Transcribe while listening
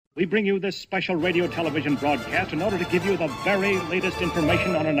We bring you this special radio television broadcast in order to give you the very latest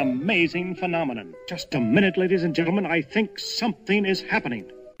information on an amazing phenomenon. Just a minute, ladies and gentlemen. I think something is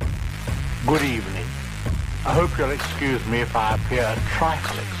happening. Good evening. I hope you'll excuse me if I appear a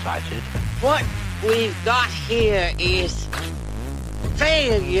trifle excited. What we've got here is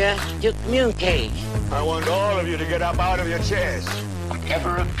failure to communicate. I want all of you to get up out of your chairs.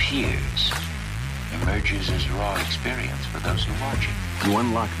 Whatever appears emerges as raw experience for those who watch it. You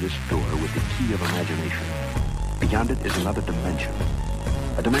unlock this door with the key of imagination. Beyond it is another dimension.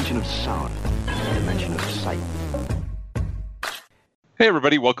 A dimension of sound. A dimension of sight. Hey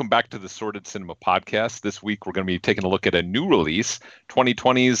everybody, welcome back to the Sordid Cinema Podcast. This week we're going to be taking a look at a new release,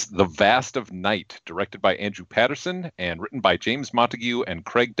 2020's The Vast of Night, directed by Andrew Patterson and written by James Montague and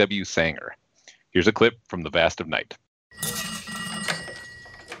Craig W. Sanger. Here's a clip from The Vast of Night.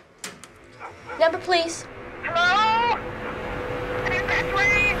 Number, please. Hello? Is this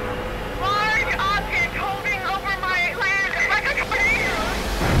Lee? Large object holding over my land like a tornado.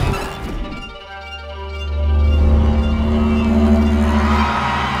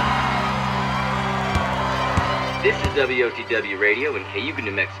 This is WOTW Radio in Cayuga,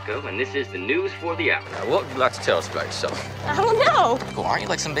 New Mexico, and this is the news for the hour. Now, what would you like to tell us about yourself? I don't know. Cool, aren't you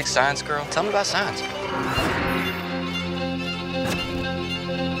like some big science girl? Tell me about science.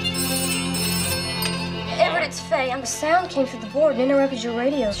 Everett, it's Faye. The sound came through the board and interrupted your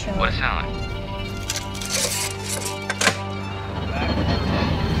radio show. What sound?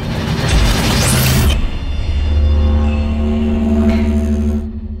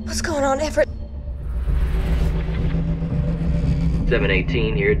 What's going on, Everett?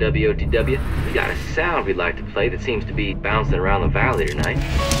 718 here at WOTW. We got a sound we'd like to play that seems to be bouncing around the valley tonight.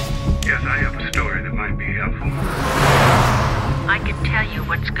 Yes, I have a story that might be helpful. I can tell you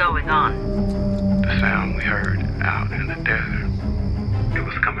what's going on. The sound we heard out in the desert, it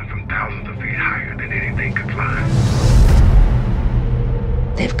was coming from thousands of feet higher than anything could fly.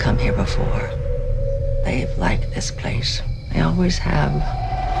 They've come here before. They've liked this place. They always have.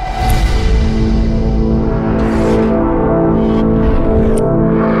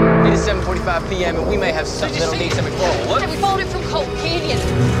 It is 7:45 p.m. and we may have something that'll need some control. What? We followed it from Colt Canyon.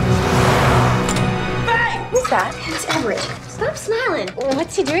 Faye! Who's that? It's Everett. Stop smiling.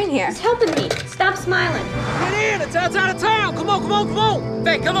 What's he doing here? He's helping me. Stop smiling. Get in! The town's out of town! Come on, come on, come on!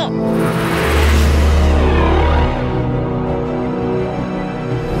 Hey, come on!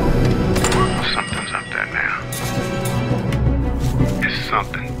 Something's up there now. It's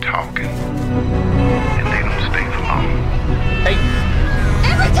something talking. And they don't stay for long. Hey!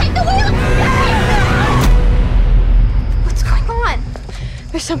 Everett, take the wheel! What's going on?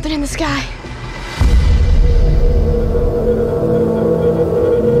 There's something in the sky.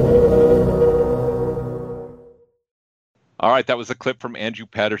 All right, that was a clip from Andrew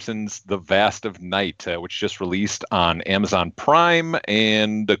Patterson's The Vast of Night, which just released on Amazon Prime.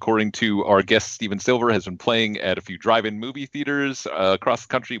 And according to our guest, Steven Silver, has been playing at a few drive-in movie theaters across the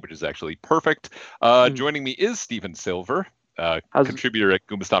country, which is actually perfect. Joining me is Steven Silver, contributor at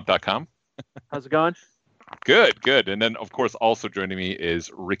GoombaStomp.com. How's it going? Good, good. And then, of course, also joining me is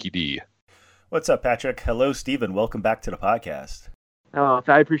Ricky D. What's up, Patrick? Hello, Steven. Welcome back to the podcast. Oh,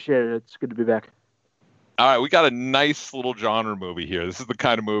 I appreciate it. It's good to be back. All right, we got a nice little genre movie here. This is the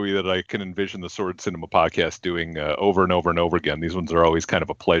kind of movie that I can envision the Sordid Cinema Podcast doing over and over and over again. These ones are always kind of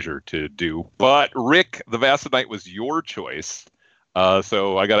a pleasure to do. But Rick, The Vast of Night was your choice.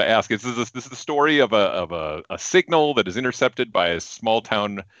 So I got to ask: this is the story of a signal that is intercepted by a small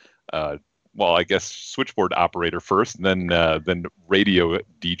town, I guess switchboard operator first, and then radio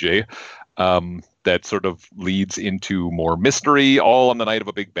DJ. That sort of leads into more mystery, all on the night of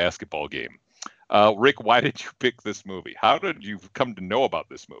a big basketball game. Rick, why did you pick this movie? How did you come to know about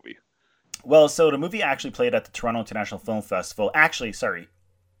this movie? Well, so the movie actually played at the Toronto International Film Festival. Actually, sorry,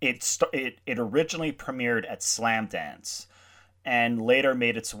 it originally premiered at Slamdance and later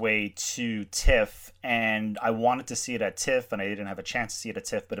made its way to TIFF. And I wanted to see it at TIFF, and I didn't have a chance to see it at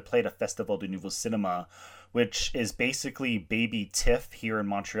TIFF, but it played at Festival du Nouveau Cinema, which is basically baby TIFF here in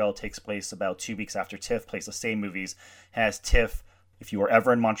Montreal. It takes place about 2 weeks after TIFF plays the same movies as TIFF. If you are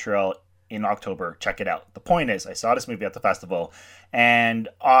ever in Montreal in October, check it out. The point is, I saw this movie at the festival, and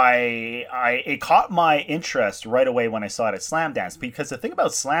it caught my interest right away when I saw it at Slamdance, because the thing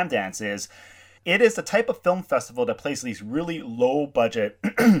about Slamdance is it is the type of film festival that plays these really low budget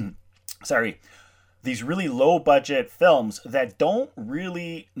these really low budget films that don't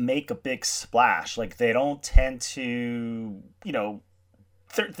really make a big splash. Like, they don't tend to,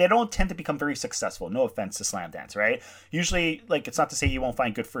 they don't tend to become very successful. No offense to Slamdance, right? Usually, like, it's not to say you won't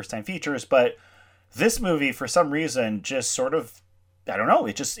find good first-time features, but this movie, for some reason, just sort of I don't know,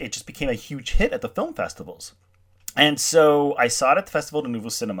 it just became a huge hit at the film festivals. And so I saw it at the Festival de Nouveau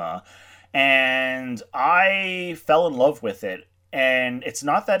Cinema, and I fell in love with it. And it's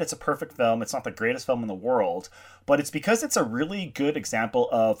not that it's a perfect film, it's not the greatest film in the world, but it's because it's a really good example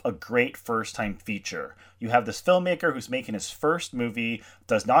of a great first-time feature. You have this filmmaker who's making his first movie,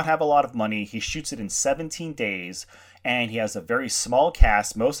 does not have a lot of money, he shoots it in 17 days, and he has a very small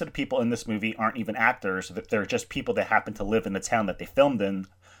cast. Most of the people in this movie aren't even actors, they're just people that happen to live in the town that they filmed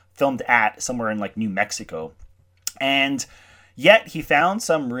at, somewhere in like New Mexico. And yet he found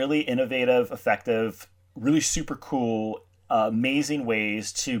some really innovative, effective, really super cool, amazing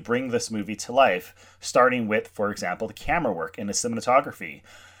ways to bring this movie to life, starting with, for example, the camera work and the cinematography.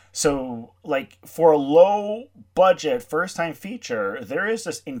 So, like, for a low budget first time feature, there is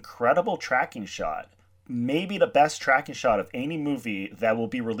this incredible tracking shot, maybe the best tracking shot of any movie that will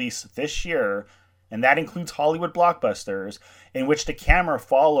be released this year, and that includes Hollywood blockbusters, in which the camera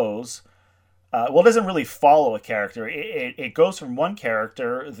follows it doesn't really follow a character. It goes from one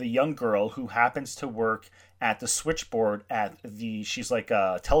character, the young girl who happens to work at the switchboard she's like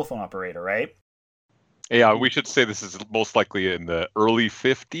a telephone operator, right? Yeah, we should say this is most likely in the early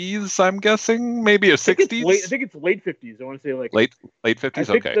 50s, I'm guessing, maybe a 60s. I think it's late 50s. I want to say like late 50s. I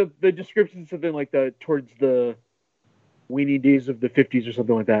think okay. The description is something like towards the weenie days of the 50s or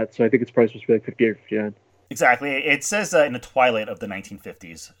something like that. So I think it's probably supposed to be like 58 or 59. Exactly. It says in the twilight of the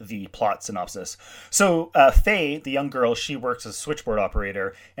 1950s, the plot synopsis. So Faye, the young girl, she works as a switchboard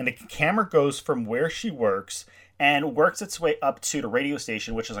operator, and the camera goes from where she works and works its way up to the radio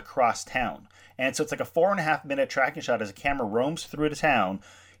station, which is across town. And so it's like a 4.5 minute tracking shot as the camera roams through the town,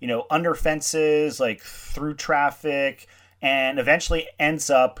 under fences, like through traffic, and eventually ends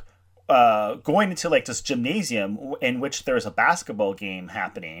up going into like this gymnasium in which there's a basketball game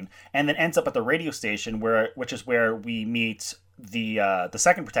happening, and then ends up at the radio station which is where we meet the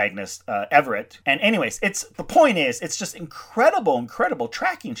second protagonist, Everett. And anyways, the point is it's just incredible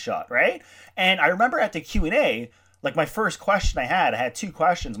tracking shot, right? And I remember at the Q&A, like my first question I had two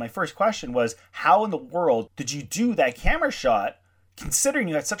questions. My first question was, how in the world did you do that camera shot? Considering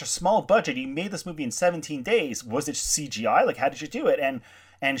you had such a small budget, you made this movie in 17 days. Was it CGI? Like, how did you do it?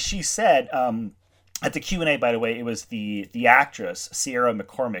 And she said, at the Q&A, by the way, it was the actress, Sierra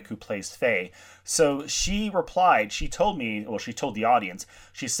McCormick, who plays Faye. So she replied, she told the audience,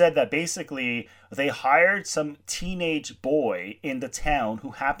 she said that basically they hired some teenage boy in the town who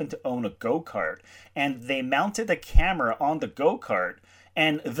happened to own a go-kart, and they mounted the camera on the go-kart,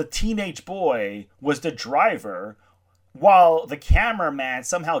 and the teenage boy was the driver, while the cameraman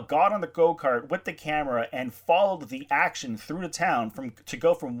somehow got on the go-kart with the camera and followed the action through the town to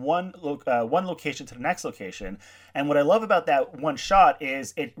go from one location to the next location. And what I love about that one shot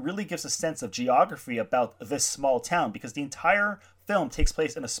is it really gives a sense of geography about this small town, because the entire film takes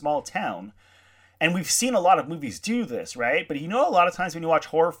place in a small town. And we've seen a lot of movies do this, right? But a lot of times when you watch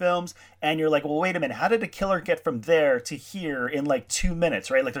horror films and you're like, well, wait a minute, how did the killer get from there to here in like 2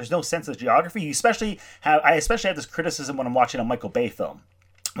 minutes, right? Like there's no sense of geography. I especially have this criticism when I'm watching a Michael Bay film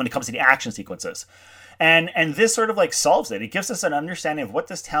when it comes to the action sequences. And this sort of like solves it. It gives us an understanding of what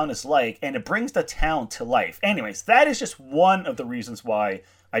this town is like, and it brings the town to life. Anyways, that is just one of the reasons why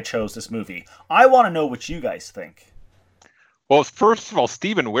I chose this movie. I want to know what you guys think. Well, first of all,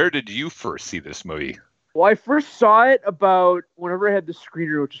 Steven, where did you first see this movie? Well, I first saw it about whenever I had the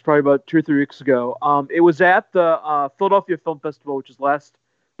screener, which was probably about 2 or 3 weeks ago. It was at the Philadelphia Film Festival, which was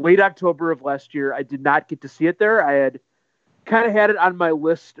late October of last year. I did not get to see it there. I had kind of had it on my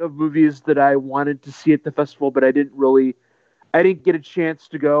list of movies that I wanted to see at the festival, but I didn't get a chance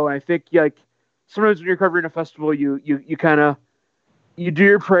to go. And I think like sometimes when you're covering a festival, you kind of you do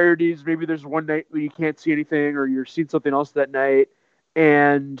your priorities. Maybe there's one night where you can't see anything, or you're seeing something else that night,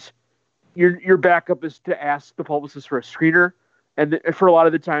 and your backup is to ask the publicist for a screener. And for a lot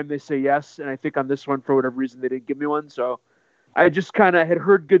of the time, they say yes. And I think on this one, for whatever reason, they didn't give me one. So I just kind of had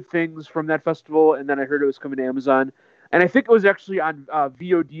heard good things from that festival, and then I heard it was coming to Amazon. And I think it was actually on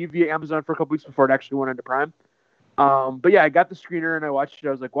VOD via Amazon for a couple weeks before it actually went onto Prime. But yeah, I got the screener and I watched it.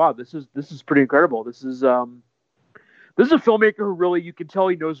 I was like, wow, this is pretty incredible. This is a filmmaker who really, you can tell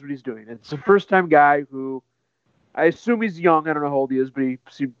he knows what he's doing. It's a first-time guy who, I assume he's young. I don't know how old he is, but he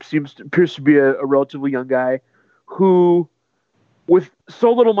appears to be a relatively young guy who, with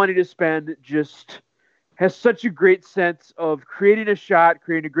so little money to spend, just has such a great sense of creating a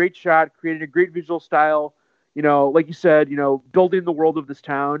great shot, creating a great visual style. Like you said, building the world of this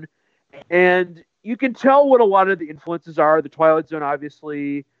town. And you can tell what a lot of the influences are. The Twilight Zone,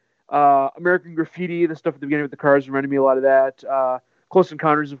 obviously. American Graffiti, the stuff at the beginning with the cars reminded me a lot of that. Close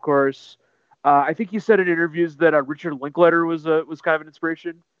Encounters, of course. I think he said in interviews that Richard Linklater was kind of an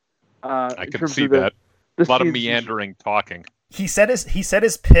inspiration. I can see that. A lot of meandering talking. He said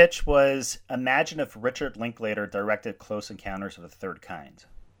his pitch was, imagine if Richard Linklater directed Close Encounters of the Third Kind.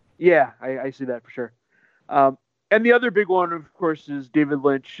 Yeah, I see that for sure. And the other big one, of course, is David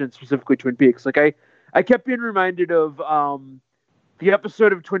Lynch and specifically Twin Peaks. Like I kept being reminded of the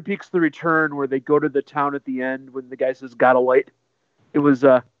episode of Twin Peaks: The Return where they go to the town at the end when the guy says "Got a light." It was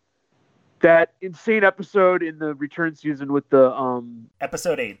that insane episode in the Return season with the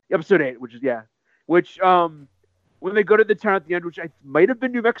episode 8, which when they go to the town at the end, which I might have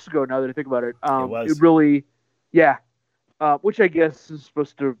been New Mexico now that I think about it. It was. It really, which I guess is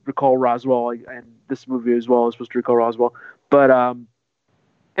supposed to recall Roswell, and this movie as well is supposed to recall Roswell. But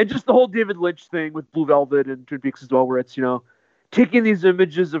and just the whole David Lynch thing with Blue Velvet and Twin Peaks as well, where it's, taking these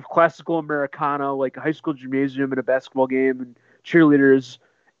images of classical Americana, like a high school gymnasium and a basketball game and cheerleaders,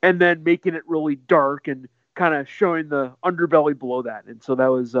 and then making it really dark and kind of showing the underbelly below that. And so that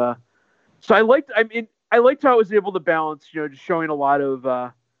was, so I liked how I was able to balance, just showing a lot of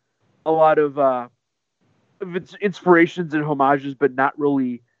its inspirations and homages, but not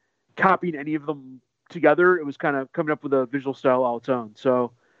really copying any of them together. It was kind of coming up with a visual style all its own.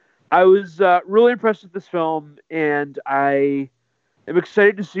 So I was really impressed with this film, and I am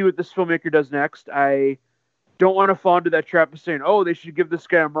excited to see what this filmmaker does next. I don't want to fall into that trap of saying, oh, they should give this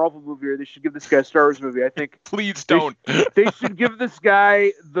guy a Marvel movie or they should give this guy a Star Wars movie. I think please don't. They should give this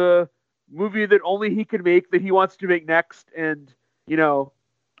guy the movie that only he can make, that he wants to make next, and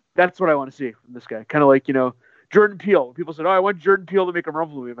that's what I want to see from this guy. Kind of like Jordan Peele. People said, oh, I want Jordan Peele to make a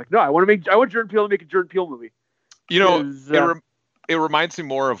Marvel movie. I'm like, no, I want Jordan Peele to make a Jordan Peele movie. It reminds me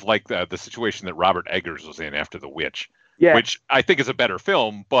more of like the situation that Robert Eggers was in after The Witch. Yeah. Which I think is a better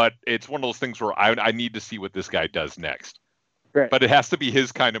film, but it's one of those things where I need to see what this guy does next. Right. But it has to be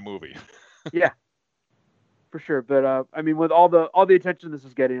his kind of movie. Yeah, for sure. But with all the attention this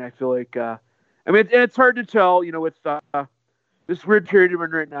is getting, I feel like and it's hard to tell, with this weird period we're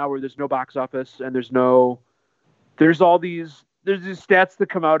in right now where there's no box office and there's these stats that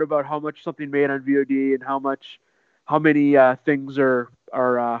come out about how much something made on VOD and how many things are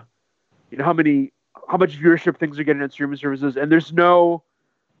how much viewership things are getting on streaming services, and there's no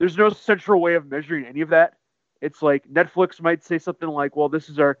central way of measuring any of that. It's like Netflix might say something like, well,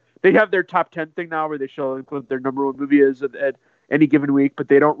 they have their top 10 thing now where they show what their number one movie is at any given week, but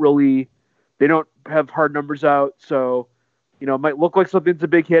they don't have hard numbers out. So, it might look like something's a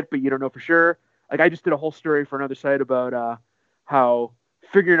big hit, but you don't know for sure. Like I just did a whole story for another site about how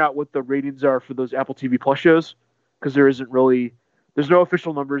figuring out what the ratings are for those Apple TV Plus shows, because there's no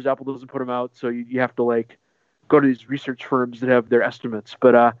official numbers. Apple doesn't put them out, so you have to go to these research firms that have their estimates.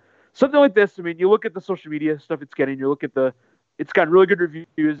 But something like this, you look at the social media stuff it's getting. You look at it's gotten really good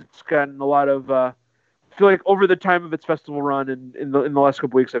reviews. It's gotten a lot of. I feel like over the time of its festival run and in the last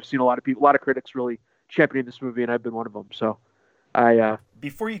couple weeks, I've seen a lot of critics really championing this movie, and I've been one of them. So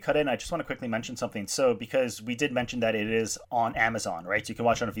Before you cut in, I just want to quickly mention something. So, because we did mention that it is on Amazon, right? So you can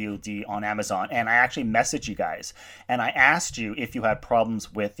watch it on VOD on Amazon. And I actually messaged you guys, and I asked you if you had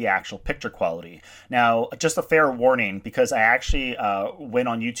problems with the actual picture quality. Now, just a fair warning, because I actually went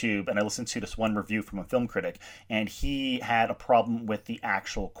on YouTube and I listened to this one review from a film critic, and he had a problem with the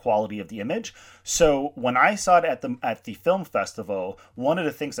actual quality of the image. So when I saw it at the film festival, one of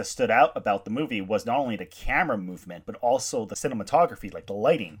the things that stood out about the movie was not only the camera movement, but also the cinematography, like the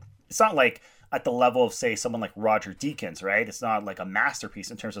lighting. It's not like at the level of, say, someone like Roger Deakins, right? It's not like a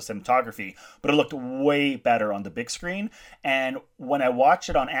masterpiece in terms of cinematography, but it looked way better on the big screen. And when I watched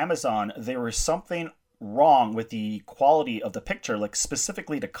it on Amazon, there was something wrong with the quality of the picture, like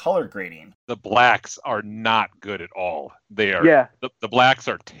specifically the color grading. The blacks are not good at all. They are. Yeah. The blacks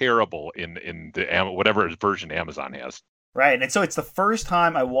are terrible in the whatever version Amazon has. Right, and so it's the first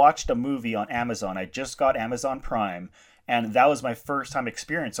time I watched a movie on Amazon. I just got Amazon Prime, and that was my first time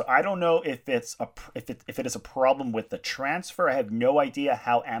experience. So I don't know if it is a problem with the transfer. I have no idea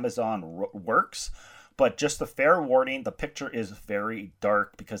how Amazon works, but just a fair warning: the picture is very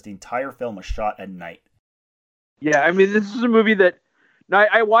dark because the entire film was shot at night. Yeah, this is a movie that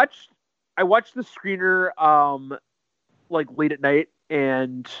I watched the screener late at night,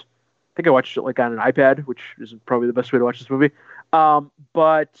 and I think I watched it on an iPad, which isn't probably the best way to watch this movie.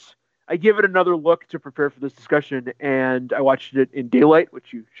 But I gave it another look to prepare for this discussion, and I watched it in daylight,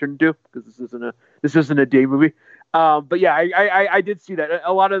 which you shouldn't do because this isn't a day movie. But yeah, I did see that.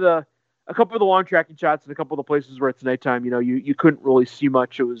 A couple of the long tracking shots and a couple of the places where it's nighttime, you couldn't really see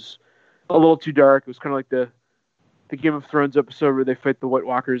much. It was a little too dark. It was kind of like the Game of Thrones episode where they fight the White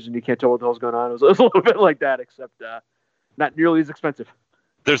Walkers and you can't tell what the hell's going on. It was a little bit like that, except not nearly as expensive.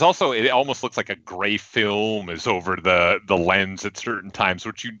 There's also, it almost looks like a gray film is over the lens at certain times,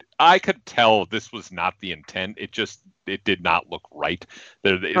 which I could tell this was not the intent. It did not look right.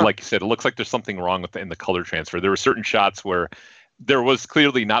 Like you said, it looks like there's something wrong in the color transfer. There were certain shots where there was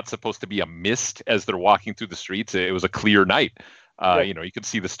clearly not supposed to be a mist as they're walking through the streets. It was a clear night. You could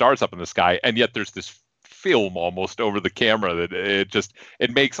see the stars up in the sky, and yet there's this film almost over the camera that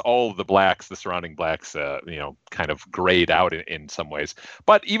it makes all of the surrounding blacks, kind of grayed out in some ways.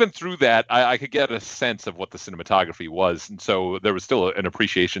 But even through that, I could get a sense of what the cinematography was, and so there was still an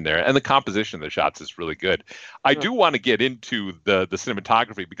appreciation there. And the composition of the shots is really good. I do want to get into the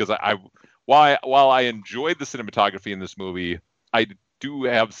cinematography because while I enjoyed the cinematography in this movie, I do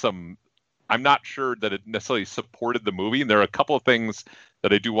have some. I'm not sure that it necessarily supported the movie, and there are a couple of things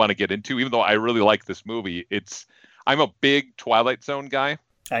that I do want to get into, even though I really like this movie. I'm a big Twilight Zone guy.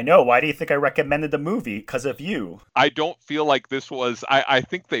 I know. Why do you think I recommended the movie? Because of you. I don't feel like this was. I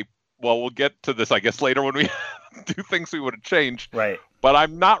think we'll get to this, I guess, later when we do things we would have changed. Right. But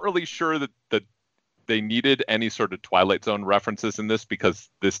I'm not really sure that they needed any sort of Twilight Zone references in this, because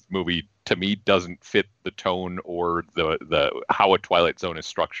this movie to me doesn't fit the tone or the how a Twilight Zone is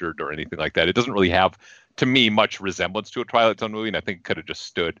structured or anything like that. It doesn't really have, to me, much resemblance to a Twilight Zone movie, and I think it could have just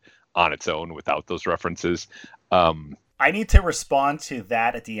stood on its own without those references. I need to respond to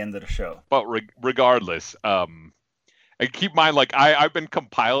that at the end of the show. But regardless, and keep in mind, like I've been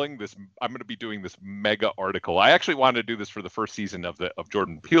compiling this. I'm going to be doing this mega article. I actually wanted to do this for the first season of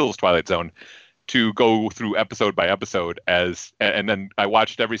Jordan Peele's Twilight Zone, to go through episode by episode and then I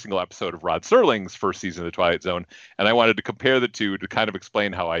watched every single episode of Rod Serling's first season of the Twilight Zone, and I wanted to compare the two to kind of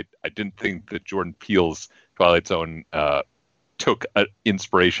explain how I didn't think that Jordan Peele's Twilight Zone took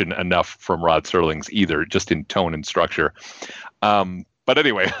inspiration enough from Rod Serling's either, just in tone and structure. But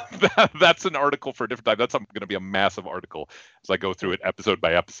anyway, that's an article for a different time. That's going to be a massive article as I go through it episode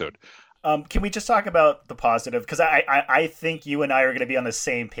by episode. Can we just talk about the positive? Because I think you and I are going to be on the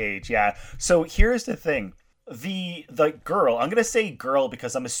same page. Yeah. So here's the thing. The girl, I'm going to say girl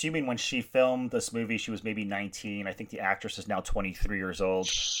because I'm assuming when she filmed this movie, she was maybe 19. I think the actress is now 23 years old.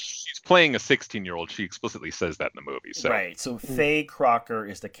 She's playing a 16-year-old. She explicitly says that in the movie. So. Right. So Faye Crocker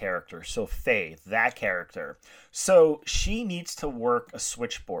is the character. So Faye, that character. So she needs to work a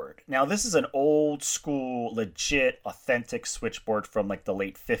switchboard. Now, this is an old school, legit, authentic switchboard from like the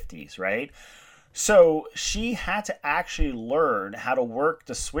late 50s, right? So she had to actually learn how to work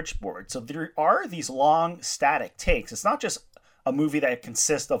the switchboard. So there are these long static takes. It's not just a movie that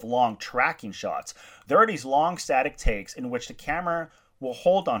consists of long tracking shots. There are these long static takes in which the camera will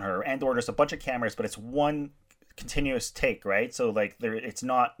hold on her, and or there's a bunch of cameras, but it's one continuous take, right? So like it's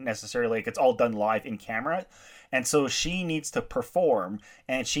not necessarily like it's all done live in camera. And so she needs to perform,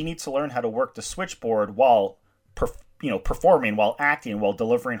 and she needs to learn how to work the switchboard while performing, while acting, while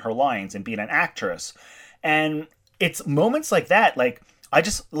delivering her lines and being an actress. And it's moments like that, like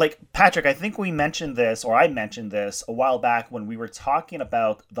Patrick, I think we mentioned this, or I mentioned this a while back when we were talking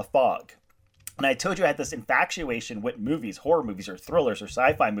about The Fog. And I told you I had this infatuation with movies, horror movies or thrillers or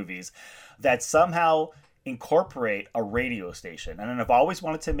sci-fi movies that somehow incorporate a radio station. And I've always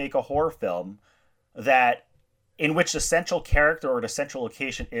wanted to make a horror film in which the central character or the central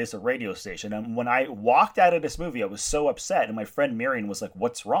location is a radio station. And when I walked out of this movie, I was so upset. And my friend Miriam was like,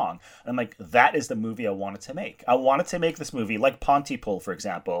 what's wrong? And I'm like, that is the movie I wanted to make. I wanted to make this movie like Pontypool, for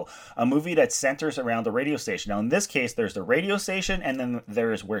example, a movie that centers around the radio station. Now, in this case, there's the radio station, and then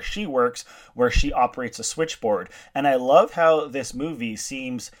there's where she works, where she operates a switchboard. And I love how this movie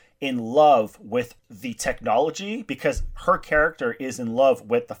seems in love with the technology, because her character is in love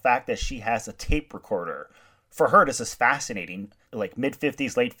with the fact that she has a tape recorder. For her, this is fascinating. Like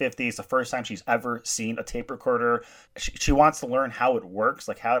mid-50s, late 50s, the first time she's ever seen a tape recorder. She wants to learn how it works.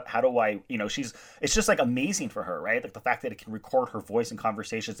 Like, how do I, it's just like amazing for her, right? Like the fact that it can record her voice in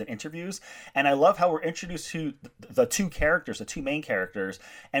conversations and interviews. And I love how we're introduced to the two main characters,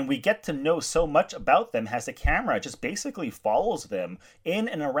 and we get to know so much about them as the camera just basically follows them in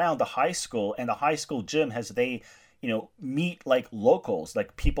and around the high school and the high school gym as they meet like locals,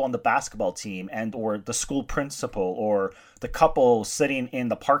 like people on the basketball team and or the school principal or the couple sitting in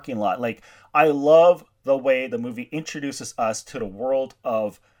the parking lot. Like, I love the way the movie introduces us to the world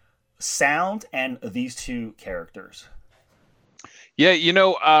of sound and these two characters. Yeah,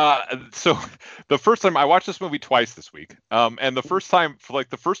 so the first time I watched this movie twice this week, and the first time for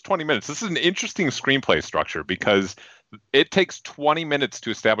like the first 20 minutes, this is an interesting screenplay structure because it takes 20 minutes to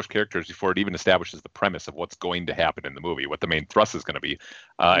establish characters before it even establishes the premise of what's going to happen in the movie, what the main thrust is going to be.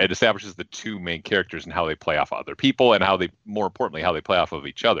 It establishes the two main characters and how they play off of other people and more importantly, how they play off of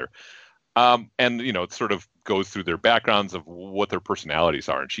each other. And, it sort of goes through their backgrounds of what their personalities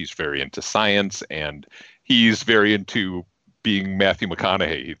are. And she's very into science, and he's very into being Matthew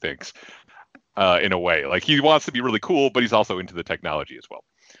McConaughey, he thinks, in a way. Like, he wants to be really cool, but he's also into the technology as well.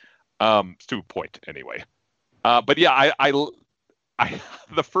 To a point, anyway. But yeah, I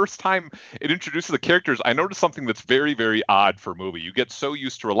the first time it introduces the characters, I noticed something that's very, very odd for a movie. You get so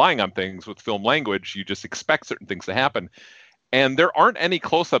used to relying on things with film language, you just expect certain things to happen. And there aren't any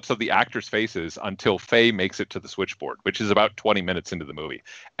close-ups of the actors' faces until Faye makes it to the switchboard, which is about 20 minutes into the movie.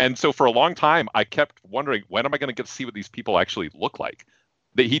 And so for a long time, I kept wondering, when am I going to get to see what these people actually look like?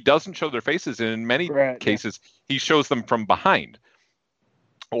 He doesn't show their faces, and in many cases, he shows them from behind.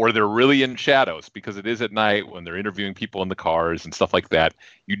 Or they're really in shadows, because it is at night when they're interviewing people in the cars and stuff like that.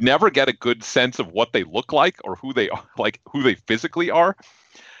 You never get a good sense of what they look like or who they are, like who they physically are,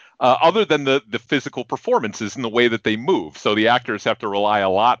 other than the physical performances and the way that they move. So the actors have to rely a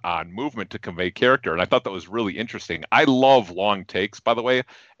lot on movement to convey character, and I thought that was really interesting. I love long takes, by the way,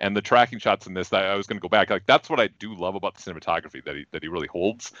 and the tracking shots in this. I was going to go back. Like, that's what I do love about the cinematography that he really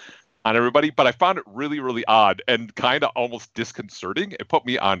holds on everybody, but I found it really, really odd and kind of almost disconcerting. It put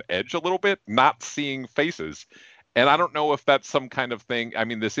me on edge a little bit, not seeing faces. And I don't know if that's some kind of thing. I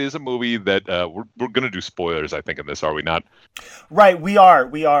mean, this is a movie that we're going to do spoilers, I think, in this, are we not? Right, we are.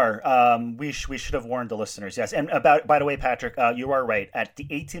 We should have warned the listeners, yes. And by the way, Patrick, you are right. At the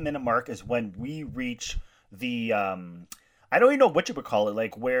 18-minute mark is when we reach the, I don't even know what you would call it,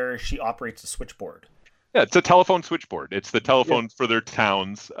 like where she operates the switchboard. Yeah, it's a telephone switchboard. It's the telephones for their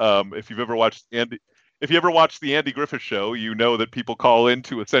towns. If you've ever watched the Andy Griffith Show, you know that people call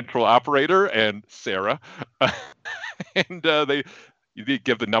into a central operator and Sarah, and they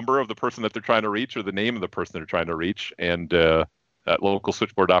give the number of the person that they're trying to reach or the name of the person they're trying to reach, and that local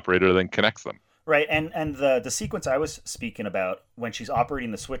switchboard operator then connects them. Right, and the sequence I was speaking about when she's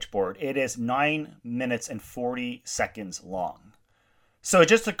operating the switchboard, it is 9 minutes and 40 seconds long. So it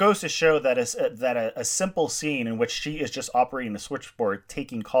just goes to show that a simple scene in which she is just operating the switchboard,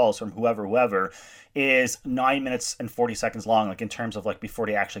 taking calls from whoever, is 9 minutes and 40 seconds long, like in terms of like before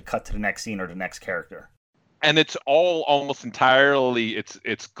they actually cut to the next scene or the next character. And it's all almost entirely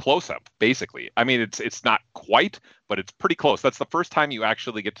it's close up, basically. I mean, it's not quite, but it's pretty close. That's the first time you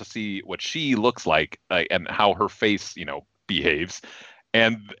actually get to see what she looks like and how her face, behaves.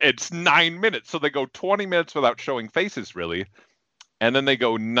 And it's 9 minutes, so they go 20 minutes without showing faces, really. And then they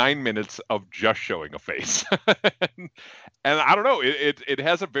go 9 minutes of just showing a face. And I don't know, it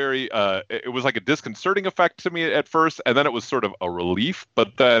has a very, it was like a disconcerting effect to me at first, and then it was sort of a relief,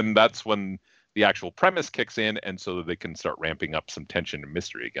 but then that's when the actual premise kicks in, and so that they can start ramping up some tension and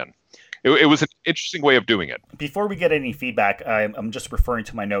mystery again. It was an interesting way of doing it. Before we get any feedback, I'm just referring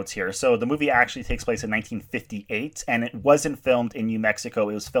to my notes here. So the movie actually takes place in 1958, and it wasn't filmed in New Mexico.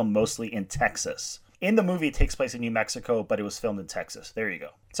 It was filmed mostly in Texas. In the movie, it takes place in New Mexico, but it was filmed in Texas. There you go.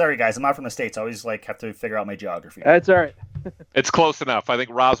 Sorry, guys. I'm not from the States. I always have to figure out my geography. That's all right. It's close enough. I think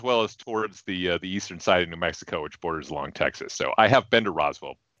Roswell is towards the eastern side of New Mexico, which borders along Texas. So I have been to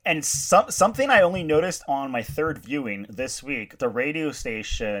Roswell. And something I only noticed on my third viewing this week, the radio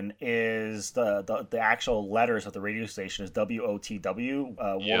station is the actual letters of the radio station is WOTW,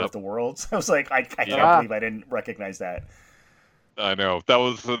 War of the Worlds. I was like, I can't believe I didn't recognize that. I know. That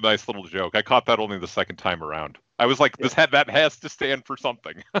was a nice little joke. I caught that only the second time around. I was like, that has to stand for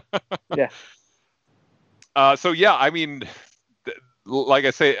something. Yeah. So, yeah, I mean, like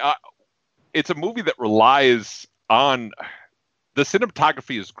I say, it's a movie that relies on... The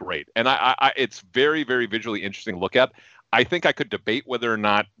cinematography is great, and it's very, very visually interesting to look at. I think I could debate whether or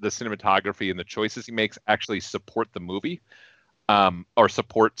not the cinematography and the choices he makes actually support the movie, or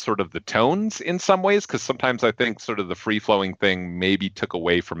support sort of the tones in some ways, because sometimes I think sort of the free-flowing thing maybe took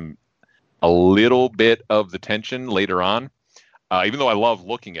away from a little bit of the tension later on, even though I love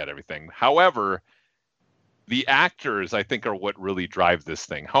looking at everything. However, the actors, I think, are what really drive this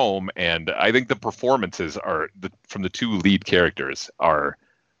thing home, and I think the performances from the two lead characters are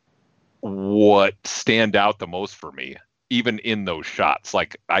what stand out the most for me, even in those shots.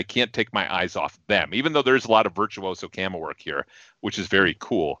 Like, I can't take my eyes off them, even though there's a lot of virtuoso camera work here, which is very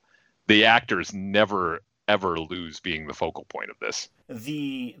cool. The actors never ever lose being the focal point of this.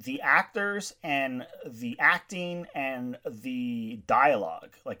 The actors and the acting and the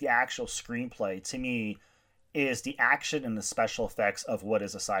dialogue, like the actual screenplay, to me, is the action and the special effects of what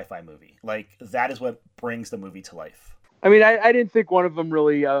is a sci-fi movie. Like, that is what brings the movie to life. I mean, I didn't think one of them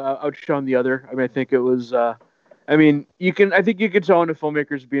really outshone the other. I mean, I think it was, I think you can tell when a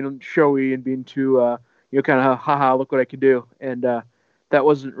filmmaker's being showy and being too, kind of, haha, look what I can do. And that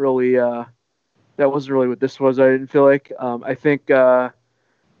wasn't really what this was. I didn't feel like. I think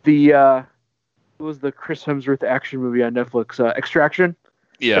It was the Chris Hemsworth action movie on Netflix, Extraction.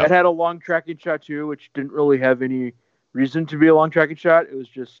 Yeah. That had a long tracking shot too, which didn't really have any reason to be a long tracking shot. It was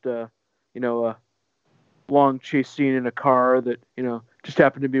just, a long chase scene in a car that, just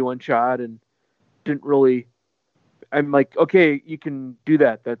happened to be one shot and didn't really. I'm like, okay, you can do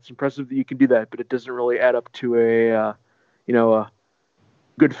that. That's impressive that you can do that, but it doesn't really add up to a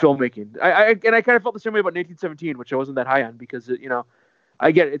good filmmaking. I kind of felt the same way about 1917, which I wasn't that high on because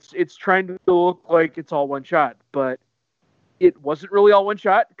I get it. It's trying to look like it's all one shot, but it wasn't really all one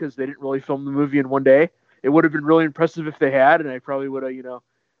shot because they didn't really film the movie in one day. It would have been really impressive if they had, and I probably would have,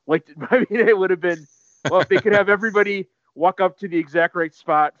 liked it. I mean, it would have been, well, if they could have everybody walk up to the exact right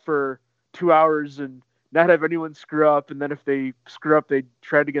spot for 2 hours and not have anyone screw up, and then if they screw up, they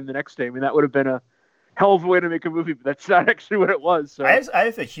tried again the next day. I mean, that would have been a hell of a way to make a movie, but that's not actually what it was. So. I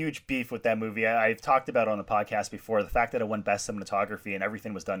have a huge beef with that movie. I've talked about it on the podcast before. The fact that it won Best Cinematography and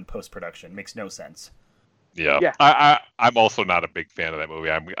everything was done post-production makes no sense. Yeah. I'm also not a big fan of that movie.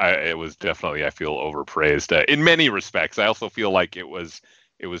 It was definitely, I feel, overpraised in many respects. I also feel like it was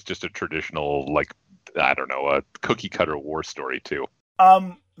just a traditional, like, I don't know, a cookie cutter war story too.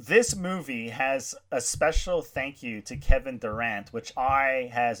 This movie has a special thank you to Kevin Durant, which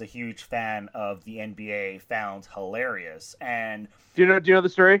I, as a huge fan of the NBA, found hilarious. And do you know the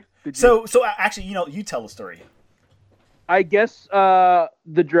story? So actually, you tell the story. I guess the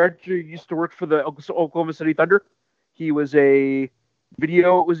director used to work for the Oklahoma City Thunder. He was a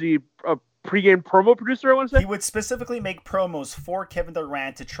pregame promo producer, I want to say? He would specifically make promos for Kevin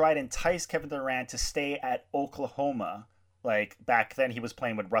Durant to try to entice Kevin Durant to stay at Oklahoma. Like, back then he was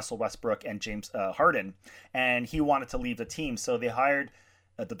playing with Russell Westbrook and James Harden, and he wanted to leave the team. So they hired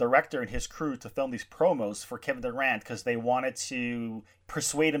the director and his crew to film these promos for Kevin Durant because they wanted to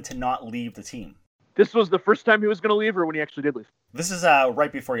persuade him to not leave the team. This was the first time he was going to leave, or when he actually did leave? This is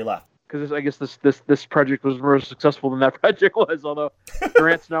right before he left. Because I guess this project was more successful than that project was, although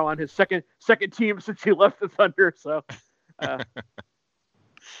Durant's now on his second team since he left the Thunder. So,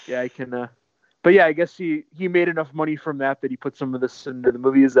 yeah, I can... But yeah, I guess he made enough money from that he put some of this into the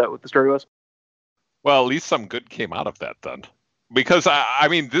movie. Is that what the story was? Well, at least some good came out of that then. Because, I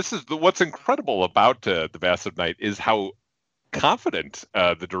mean, this is what's incredible about The Vast of Night is how confident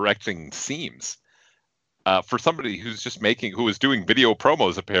the directing seems. For somebody who was doing video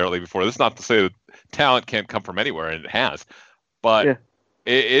promos apparently before. This is not to say that talent can't come from anywhere, and it has. But yeah.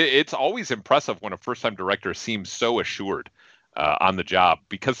 It's always impressive when a first-time director seems so assured on the job,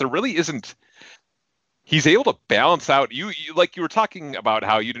 because there really isn't... He's able to balance out you like you were talking about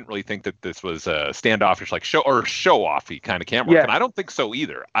how you didn't really think that this was a standoffish, like show-offy kind of camera work. Yeah. And I don't think so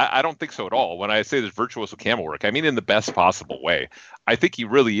either. I don't think so at all. When I say there's virtuoso camera work, I mean in the best possible way. I think he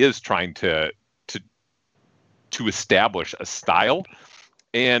really is trying to establish a style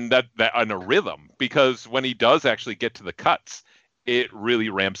and that and a rhythm, because when he does actually get to the cuts, it really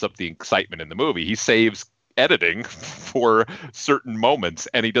ramps up the excitement in the movie. He saves editing for certain moments,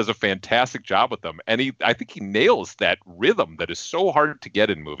 and he does a fantastic job with them. And I think he nails that rhythm that is so hard to get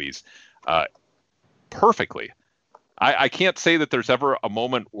in movies perfectly. I can't say that there's ever a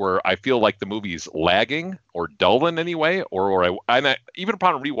moment where I feel like the movie's lagging or dull in any way, even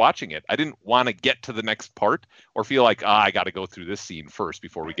upon rewatching it, I didn't want to get to the next part or feel like, I got to go through this scene first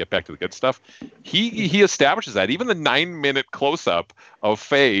before we get back to the good stuff. He establishes that. Even the 9-minute close-up of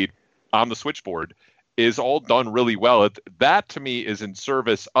Faye on the switchboard is all done really well. That to me is in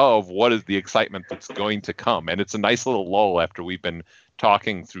service of what is the excitement that's going to come. And it's a nice little lull after we've been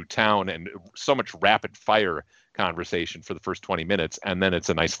talking through town and so much rapid fire conversation for the first 20 minutes. And then it's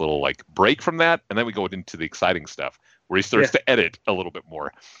a nice little like break from that. And then we go into the exciting stuff where he starts to edit a little bit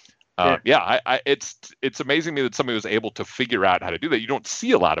more. It's amazing to me that somebody was able to figure out how to do that. You don't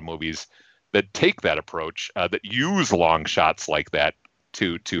see a lot of movies that take that approach, that use long shots like that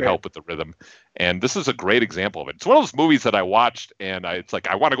to help with the rhythm. And this is a great example of it. It's one of those movies that I watched and it's like,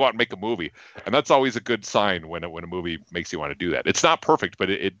 I want to go out and make a movie. And that's always a good sign when a movie makes you want to do that. It's not perfect, but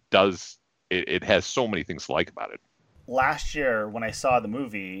it has so many things to like about it. Last year, when I saw the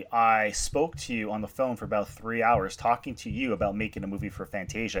movie, I spoke to you on the phone for about 3 hours talking to you about making a movie for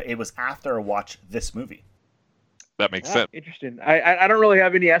Fantasia. It was after I watched this movie. That makes sense. Interesting. I don't really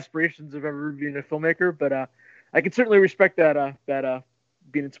have any aspirations of ever being a filmmaker, but I can certainly respect that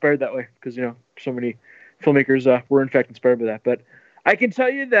being inspired that way, because so many filmmakers were in fact inspired by that. But I can tell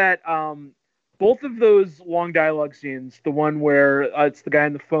you that both of those long dialogue scenes, the one where it's the guy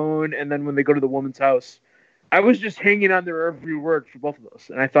on the phone, and then when they go to the woman's house, I was just hanging on their every word for both of those.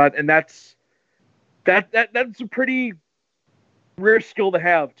 And I thought, and that's a pretty rare skill to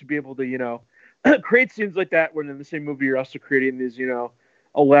have, to be able to create scenes like that when in the same movie you're also creating these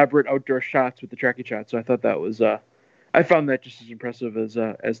elaborate outdoor shots with the tracking shots. So I thought that was I found that just as impressive as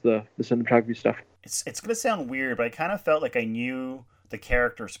the cinematography stuff. It's gonna sound weird, but I kind of felt like I knew the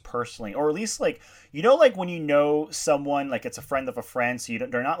characters personally, or at least like, you know, like when you know someone, like it's a friend of a friend, so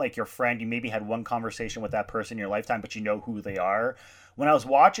they're not like your friend. You maybe had one conversation with that person in your lifetime, but you know who they are. When I was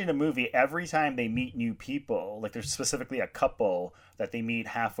watching a movie, every time they meet new people, like there's specifically a couple that they meet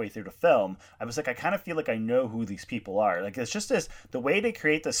halfway through the film, I was like, I kind of feel like I know who these people are. Like it's just the way they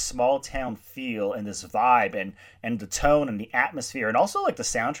create this small town feel and this vibe and the tone and the atmosphere, and also like the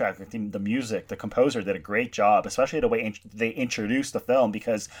soundtrack, like the music. The composer did a great job, especially the way they introduced the film,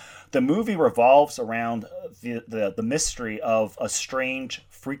 because the movie revolves around the mystery of a strange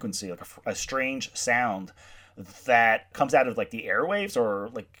frequency, like a strange sound that comes out of like the airwaves, or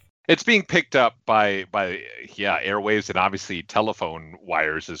like it's being picked up by airwaves and obviously telephone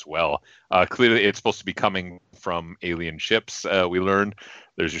wires as well. Clearly, it's supposed to be coming from alien ships. We learn.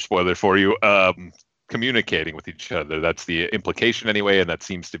 There's your spoiler for you. Communicating with each other. That's the implication anyway, and that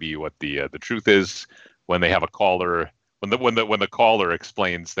seems to be what the truth is. When they have a caller, when the caller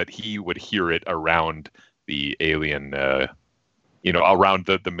explains that he would hear it around the alien. Around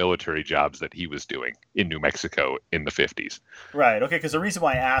the military jobs that he was doing in New Mexico in the 50s. Right. Okay. Because the reason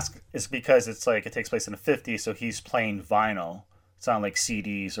why I ask is because it's like it takes place in the 50s, so he's playing vinyl. It's not like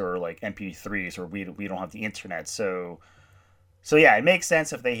CDs or like MP3s, or we don't have the internet. So yeah, it makes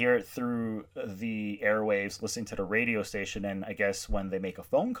sense if they hear it through the airwaves, listening to the radio station, and I guess when they make a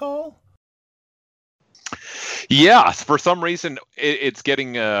phone call. Yeah, for some reason it's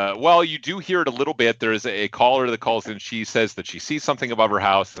getting. You do hear it a little bit. There's a caller that calls in. She says that she sees something above her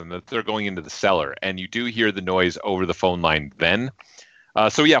house and that they're going into the cellar, and you do hear the noise over the phone line then.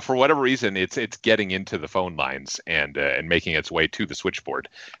 For whatever reason, it's getting into the phone lines and making its way to the switchboard,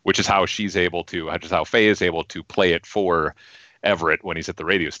 which is how how Faye is able to play it for Everett when he's at the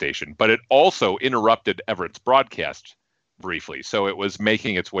radio station. But it also interrupted Everett's broadcast briefly, so it was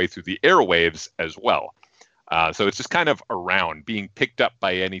making its way through the airwaves as well. So it's just kind of around, being picked up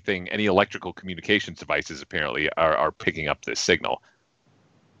by any electrical communications devices apparently are picking up this signal.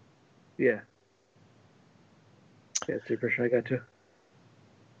 Yeah. Yeah, that's the impression I got too.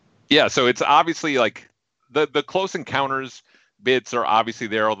 Yeah, so it's obviously like the Close Encounters bits are obviously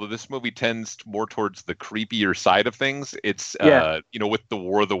there, although this movie tends more towards the creepier side of things. It's with the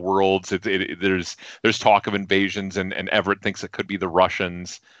War of the Worlds, there's talk of invasions, and Everett thinks it could be the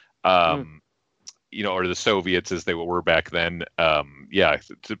Russians. Or the Soviets as they were back then.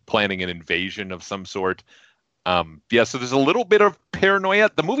 Planning an invasion of some sort. So there's a little bit of paranoia.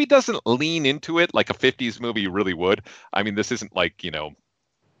 The movie doesn't lean into it like a 50s movie really would. I mean, this isn't like,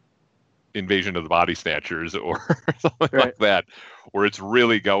 Invasion of the Body Snatchers or something like that, where it's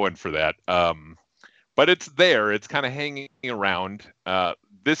really going for that. But it's there. It's kind of hanging around.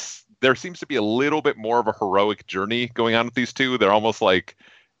 There seems to be a little bit more of a heroic journey going on with these two. They're almost like,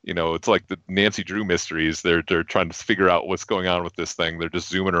 it's like the Nancy Drew mysteries. They're trying to figure out what's going on with this thing. They're just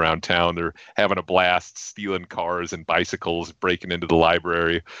zooming around town. They're having a blast, stealing cars and bicycles, breaking into the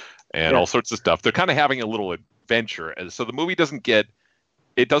library, and all sorts of stuff. They're kind of having a little adventure. And so the movie doesn't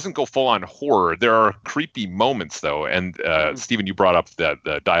go full on horror. There are creepy moments though. And Stephen, you brought up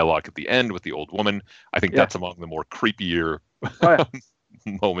the dialogue at the end with the old woman. I think that's among the more creepier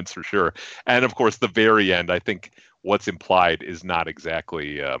moments for sure. And of course, the very end, I think what's implied is not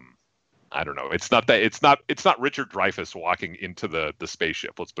exactly I don't know. It's not Richard Dreyfuss walking into the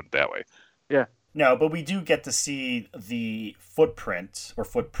spaceship. Let's put it that way. Yeah. No, but we do get to see the footprints,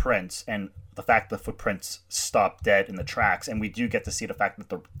 and the fact the footprints stop dead in the tracks, and we do get to see the fact that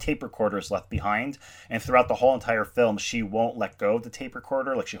the tape recorder is left behind, and throughout the whole entire film, she won't let go of the tape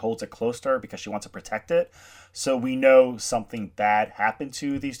recorder, like she holds it close to her because she wants to protect it. So we know something bad happened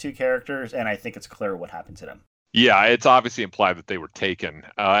to these two characters, and I think it's clear what happened to them. Yeah, it's obviously implied that they were taken,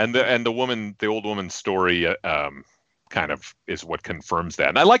 and the old woman's story kind of is what confirms that.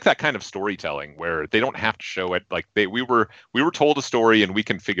 And I like that kind of storytelling where they don't have to show it. Like we were told a story, and we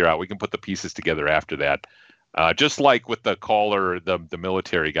can put the pieces together after that. Just like with the caller, the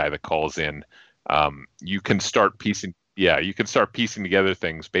military guy that calls in, you can start piecing together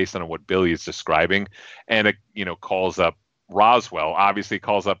things based on what Billy is describing, and it calls up Roswell. Obviously,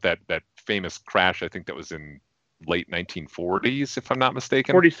 calls up that famous crash. I think that was in late 1940s, if I'm not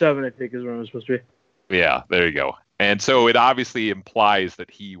mistaken. 47, I think, is when it was supposed to be. Yeah, there you go. And so it obviously implies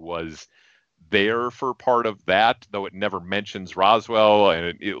that he was there for part of that, though it never mentions Roswell,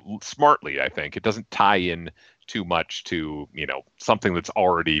 and smartly, I think. It doesn't tie in too much to, something that's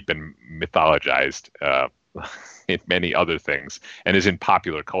already been mythologized in many other things and is in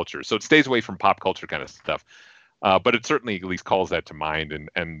popular culture. So it stays away from pop culture kind of stuff. But it certainly at least calls that to mind.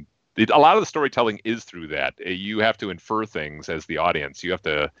 And a lot of the storytelling is through that. You have to infer things as the audience. You have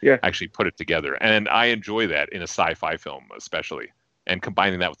to actually put it together. And I enjoy that in a sci-fi film, especially. And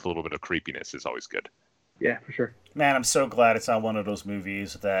combining that with a little bit of creepiness is always good. Yeah, for sure. Man, I'm so glad it's not one of those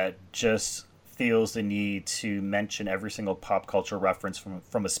movies that just feels the need to mention every single pop culture reference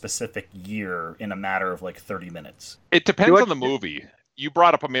from a specific year in a matter of like 30 minutes. It depends on the movie. You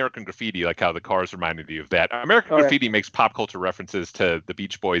brought up American Graffiti, like how the Cars reminded you of that. American Graffiti makes pop culture references to the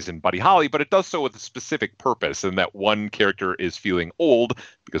Beach Boys and Buddy Holly, but it does so with a specific purpose, and that one character is feeling old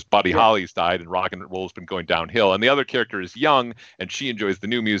because Buddy Holly's died and rock and roll's been going downhill, and the other character is young and she enjoys the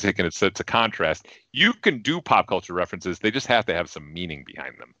new music, and it's a contrast. You can do pop culture references; they just have to have some meaning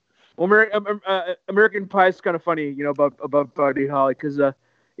behind them. Well, American Pie is kind of funny, you know, about Buddy Holly, because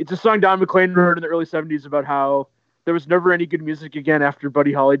it's a song Don McLean wrote in the early 70s about how there was never any good music again after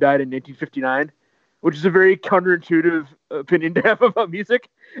Buddy Holly died in 1959, which is a very counterintuitive opinion to have about music.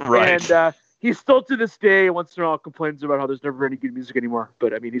 Right. And he still, to this day, once in a while complains about how there's never any good music anymore.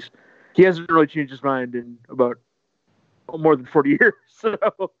 But, I mean, he hasn't really changed his mind in about more than 40 years. So,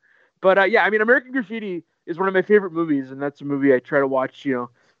 but, yeah, I mean, American Graffiti is one of my favorite movies, and that's a movie I try to watch, you know,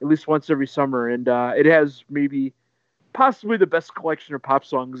 at least once every summer. And it has possibly the best collection of pop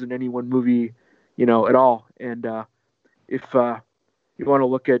songs in any one movie, you know, at all. And if you want to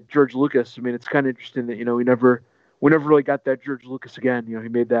look at George Lucas, I mean, it's kind of interesting that, you know, we never really got that George Lucas again. You know, he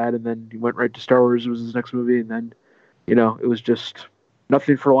made that, and then he went right to Star Wars. It was his next movie, and then, you know, it was just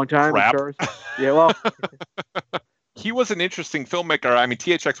nothing for a long time. Crap. Star Wars. Yeah, well. He was an interesting filmmaker. I mean,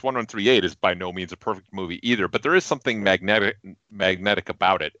 THX 1138 is by no means a perfect movie either, but there is something magnetic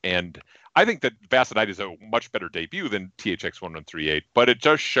about it. And I think that Vast Night is a much better debut than THX 1138, but it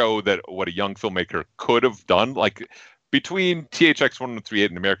does show that what a young filmmaker could have done. Like between THX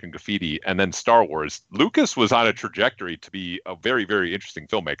 1138 and American Graffiti and then Star Wars, Lucas was on a trajectory to be a very, very interesting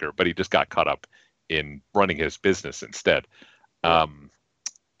filmmaker, but he just got caught up in running his business instead.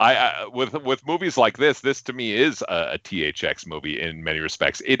 With movies like this to me is a THX movie in many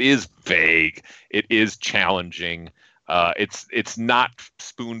respects. It is vague. It is challenging. It's not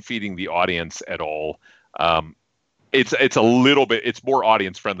spoon feeding the audience at all. It's a little bit. It's more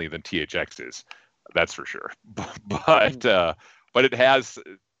audience friendly than THX is. That's for sure. But it has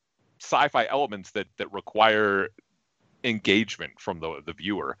sci-fi elements that require engagement from the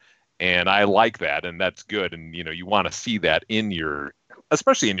viewer, and I like that, and that's good. And you know, you want to see that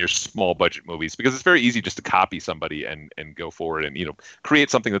especially in your small budget movies, because it's very easy just to copy somebody and go forward and, you know, create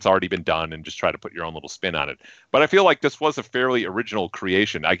something that's already been done and just try to put your own little spin on it. But I feel like this was a fairly original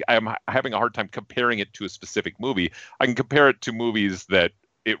creation. I'm having a hard time comparing it to a specific movie. I can compare it to movies that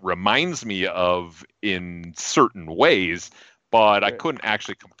it reminds me of in certain ways, but I couldn't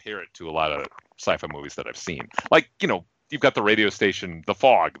actually compare it to a lot of sci-fi movies that I've seen. Like, you know, you've got the radio station, The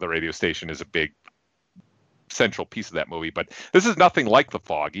Fog. The radio station is a big central piece of that movie, but this is nothing like The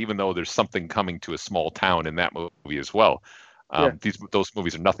Fog, even though there's something coming to a small town in that movie as well. Those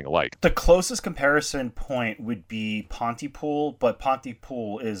movies are nothing alike. The closest comparison point would be Pontypool, but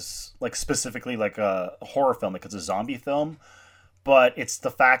Pontypool is like specifically like a horror film, like it's a zombie film, but it's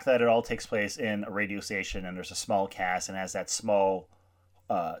the fact that it all takes place in a radio station and there's a small cast and has that small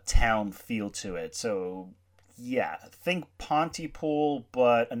town feel to it. So yeah, think Pontypool,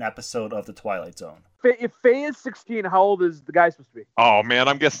 but an episode of The Twilight Zone. If Faye is 16, how old is the guy supposed to be? Oh man,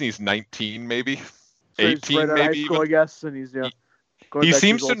 I'm guessing he's 19, maybe 18, right out of maybe. high school, even. I guess, and he's going he back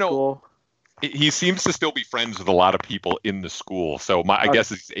seems to to his know. old school. He seems to still be friends with a lot of people in the school. So I guess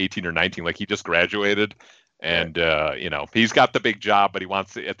he's 18 or 19. Like he just graduated, and you know, he's got the big job, but he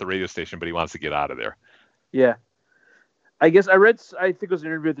wants to, at the radio station, but he wants to get out of there. Yeah. I guess I think it was an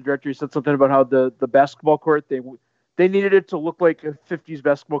interview with the director. He said something about how the basketball court, they needed it to look like a 50s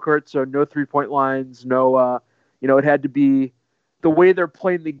basketball court, so no 3-point lines, no, you know, it had to be the way they're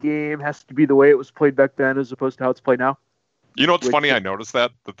playing the game has to be the way it was played back then as opposed to how it's played now. You know what's funny? I noticed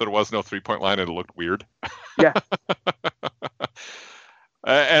that there was no 3-point line and it looked weird. Yeah.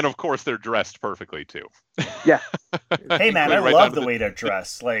 And of course, they're dressed perfectly too. Yeah. Hey man, I love the way they're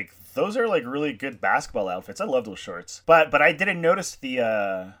dressed. Like those are like really good basketball outfits. I love those shorts. But I didn't notice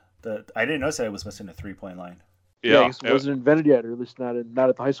I didn't notice that it was missing a 3-point line. Yeah, it wasn't invented yet, or at least not at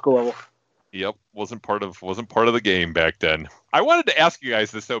the high school level. Yep, wasn't part of the game back then. I wanted to ask you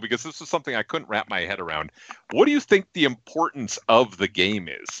guys this though, because this was something I couldn't wrap my head around. What do you think the importance of the game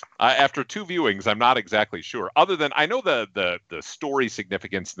is? After 2 viewings, I'm not exactly sure. Other than I know the story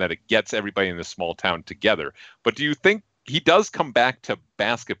significance that it gets everybody in this small town together. But do you think he does come back to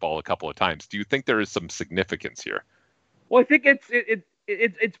basketball a couple of times? Do you think there is some significance here? Well, I think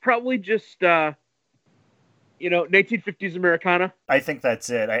it's probably just. 1950s Americana. I think that's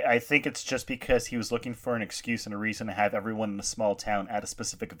it. I think it's just because he was looking for an excuse and a reason to have everyone in a small town at a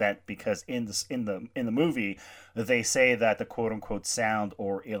specific event. Because in the movie, they say that the quote unquote sound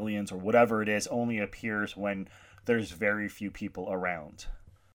or aliens or whatever it is only appears when there's very few people around.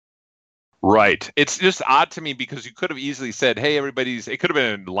 Right. It's just odd to me because you could have easily said, hey, it could have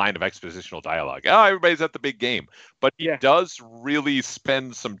been a line of expositional dialogue. Oh, everybody's at the big game. But he does really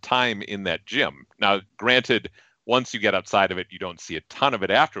spend some time in that gym. Now, granted, once you get outside of it, you don't see a ton of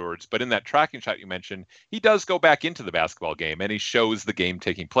it afterwards. But in that tracking shot you mentioned, he does go back into the basketball game and he shows the game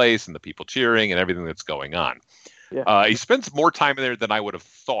taking place and the people cheering and everything that's going on. Yeah. He spends more time in there than I would have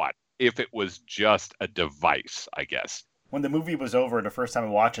thought if it was just a device, I guess. When the movie was over, the first time I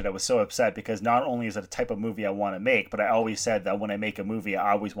watched it, I was so upset because not only is it a type of movie I want to make, but I always said that when I make a movie,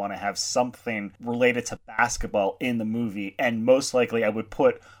 I always want to have something related to basketball in the movie. And most likely I would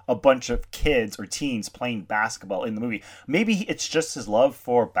put a bunch of kids or teens playing basketball in the movie. Maybe it's just his love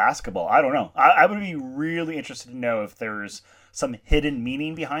for basketball. I don't know. I would be really interested to know if there's some hidden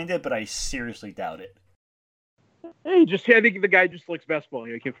meaning behind it, but I seriously doubt it. Hey, I think the guy just likes basketball.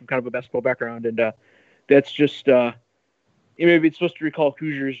 He came from kind of a basketball background, and that's just... maybe it's supposed to recall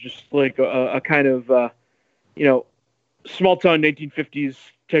Hoosiers, just like a kind of, small town 1950s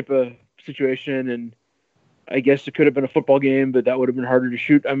type of situation. And I guess it could have been a football game, but that would have been harder to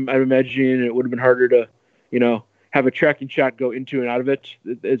shoot. I'm imagining it would have been harder to, have a tracking shot go into and out of it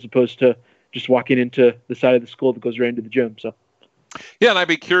as opposed to just walking into the side of the school that goes right into the gym. So, yeah, and I'd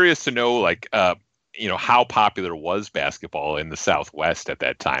be curious to know, how popular was basketball in the Southwest at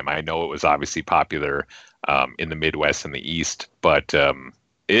that time? I know it was obviously popular in the Midwest and the East, but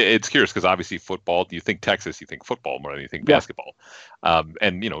it's curious because obviously football, you think Texas, you think football more than you think basketball.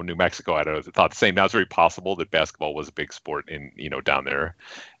 And, New Mexico, I thought the same. Now it's very possible that basketball was a big sport in, down there.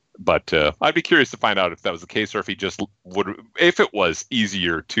 But I'd be curious to find out if that was the case or if he just if it was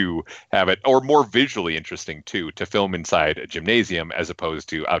easier to have it or more visually interesting too, to film inside a gymnasium as opposed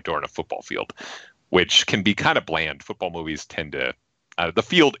to outdoor in a football field, which can be kind of bland. Football movies tend to, the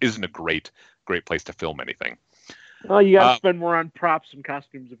field isn't a great place to film anything. Well, you got to spend more on props and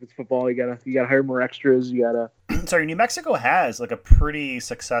costumes if it's football. You got to hire more extras. You got to. Sorry, New Mexico has a pretty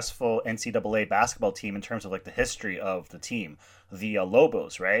successful NCAA basketball team in terms of the history of the team, the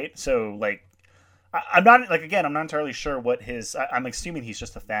Lobos, right? So I'm not I'm not entirely sure what his. I'm assuming he's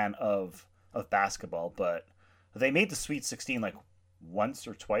just a fan of basketball, but they made the Sweet 16 once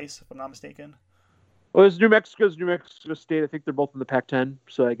or twice, if I'm not mistaken. Well, it's New Mexico State. I think they're both in the Pac-10,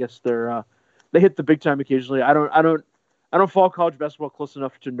 so I guess they hit the big time occasionally. I don't follow college basketball close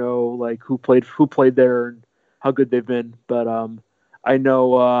enough to know who played there and how good they've been. But I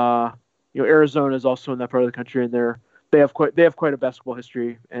know Arizona is also in that part of the country, and they have quite a basketball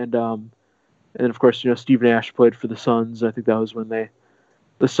history. And of course Steve Nash played for the Suns. I think that was when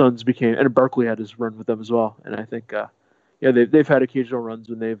the Suns became, and Barkley had his run with them as well. And I think they've had occasional runs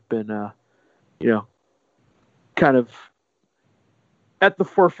when they've been kind of at the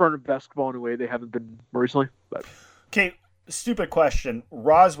forefront of basketball in a way they haven't been more recently. But okay, stupid question.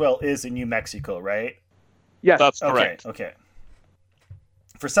 Roswell is in New Mexico, right? Yes, that's correct. Okay.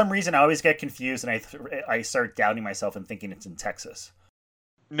 For some reason, I always get confused, and I start doubting myself and thinking it's in Texas.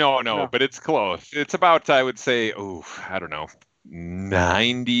 No, but it's close. It's about, I would say,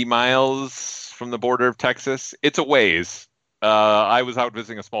 90 miles from the border of Texas. It's a ways. I was out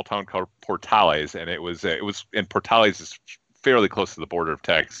visiting a small town called Portales, and it was and Portales is fairly close to the border of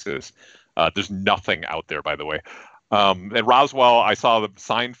Texas. There's nothing out there, by the way. And Roswell, I saw the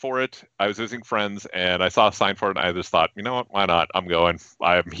sign for it. I was visiting friends, and I saw a sign for it, and I just thought, you know what, why not? I'm going.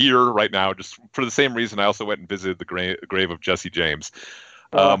 I'm here right now, just for the same reason I also went and visited the grave of Jesse James.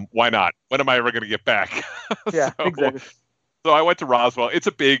 Why not? When am I ever going to get back? Yeah, exactly. So I went to Roswell. It's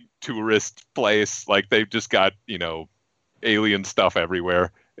a big tourist place. They've just got, alien stuff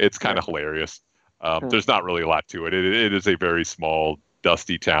everywhere. It's kind of hilarious. There's not really a lot to it. It is a very small,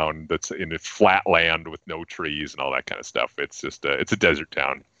 dusty town that's in a flat land with no trees and all that kind of stuff. It's just it's a desert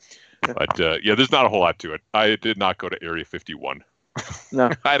town. But there's not a whole lot to it. I did not go to Area 51.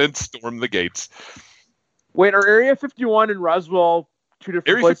 No, I didn't storm the gates. Wait, are Area 51 and Roswell two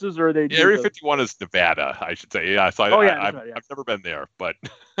different places, or are they? Area 51 is Nevada, I should say. Yeah, so I've never been there, but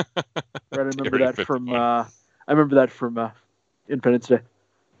I remember that from Independence Day.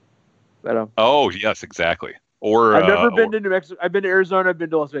 Oh yes, exactly. Or I've never been to New Mexico. I've been to Arizona. I've been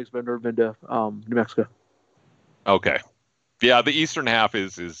to Las Vegas, but I've never been to New Mexico. Okay, yeah. The eastern half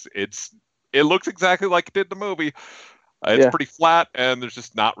it looks exactly like it did in the movie. It's pretty flat, and there's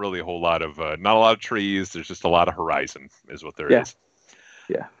just not really a whole lot of not a lot of trees. There's just a lot of horizon, is what there is.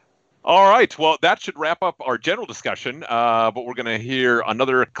 Yeah. All right. Well, that should wrap up our general discussion. But we're going to hear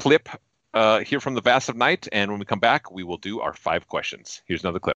another clip here from The Vast of Night. And when we come back, we will do our 5 questions. Here's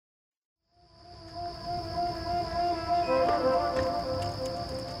another clip.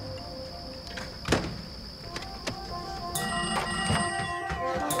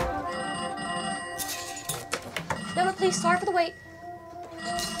 Number, please. Sorry for the wait.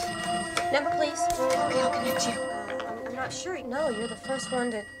 Number, please. Okay, I'll connect you. I'm not sure. No, you're the first one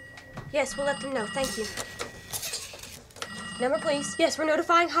to... Yes, we'll let them know. Thank you. Number, please. Yes, we're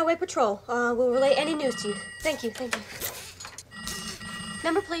notifying Highway Patrol. We'll relay any news to you. Thank you.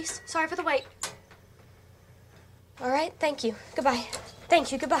 Number, please. Sorry for the wait. All right, thank you. Goodbye.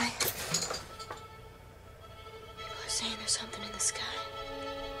 Thank you, goodbye. People are saying there's something in the sky.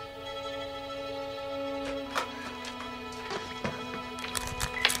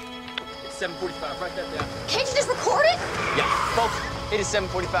 It's 7:45. Write that down. Can't you just record it? Yeah, folks. It is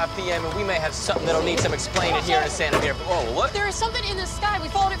 7:45 p.m. and we may have something that'll need some explaining here in Santa Mira. Oh, what? There is something in the sky. We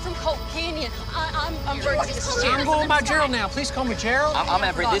followed it from Colt Canyon. I'm Gerald. I'm going by Gerald now. Please call me Gerald. I'm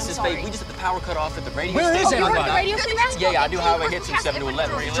Everett. This is Faith. We just had the power cut off at the radio Where station. is everybody? You heard the radio feedback? Yeah, I do highway hits from 7 to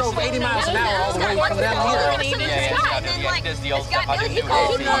 11. Were you Drove listening? 80 miles an hour all the way from down here. Yeah, he does the old stuff. I didn't do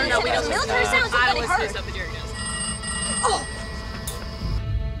No, it. we don't. Military sounds like they heard. Stuff that Jerry does. Oh!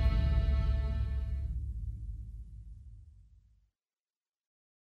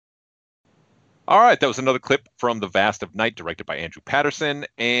 All right, that was another clip from The Vast of Night, directed by Andrew Patterson.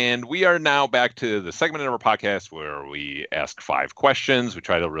 And we are now back to the segment in our podcast where we ask 5 questions. We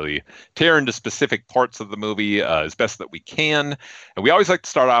try to really tear into specific parts of the movie as best that we can. And we always like to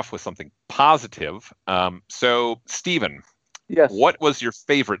start off with something positive. So, Stephen, yes, what was your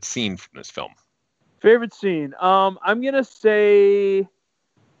favorite scene from this film? Favorite scene? I'm going to say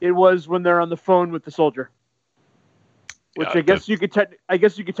it was when they're on the phone with the soldier. Which I guess you could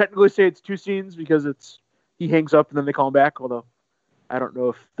technically say it's 2 scenes because he hangs up and then they call him back. Although I don't know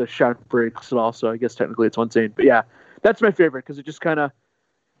if the shot breaks at all, so I guess technically it's 1 scene. But yeah, that's my favorite because it just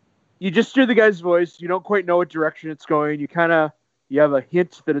you just hear the guy's voice. You don't quite know what direction it's going. You have a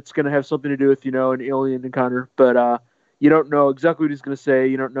hint that it's going to have something to do with an alien encounter, but you don't know exactly what he's going to say.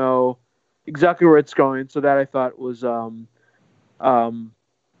 You don't know exactly where it's going. So that I thought was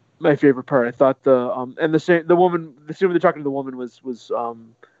my favorite part. I thought the scene when they're talking to the woman was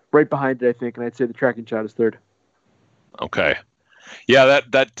right behind it, I think, and I'd say the tracking shot is 3rd. Okay. Yeah,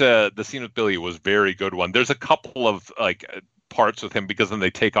 that the scene with Billy was a very good one. There's a couple of parts with him because then they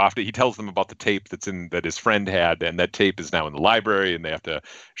take off. He tells them about the tape that his friend had, and that tape is now in the library, and they have to.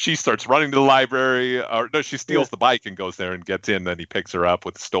 She starts running to the library, or no, she steals the bike and goes there and gets in. Then he picks her up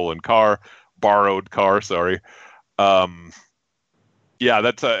with a borrowed car. Sorry. Yeah,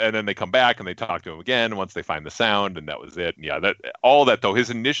 and then they come back and they talk to him again once they find the sound, and that was it. And yeah, though, his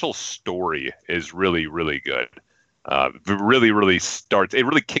initial story is really, really good. It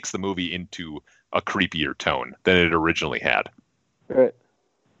really kicks the movie into a creepier tone than it originally had. Right.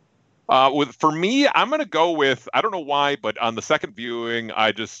 For me, I'm going to go with, I don't know why, but on the second viewing,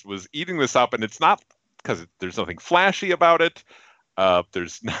 I just was eating this up, and it's not because there's nothing flashy about it.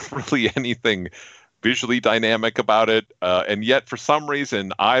 There's not really anything visually dynamic about it, and yet for some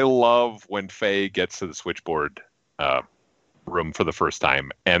reason I love when Faye gets to the switchboard room for the first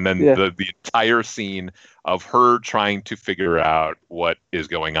time, and then the entire scene of her trying to figure out what is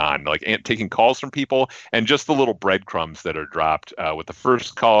going on, taking calls from people, and just the little breadcrumbs that are dropped with the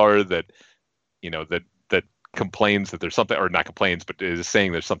first caller that complains that there's something, or not complains, but is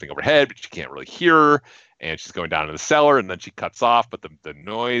saying there's something overhead, but she can't really hear her, and she's going down to the cellar, and then she cuts off, but the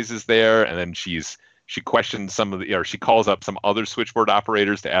noise is there, and then she questions she calls up some other switchboard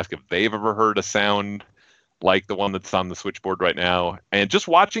operators to ask if they've ever heard a sound like the one that's on the switchboard right now. And just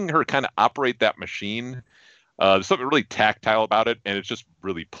watching her kind of operate that machine, there's something really tactile about it, and it's just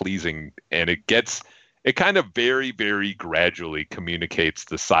really pleasing. And it kind of very, very gradually communicates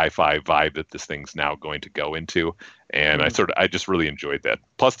the sci-fi vibe that this thing's now going to go into. And I just really enjoyed that.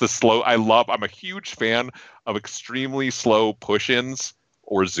 Plus I'm a huge fan of extremely slow push-ins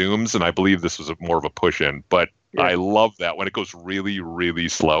or zooms, and I believe this was more of a push-in, but I love that when it goes really, really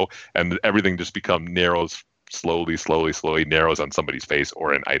slow and everything just narrows slowly narrows on somebody's face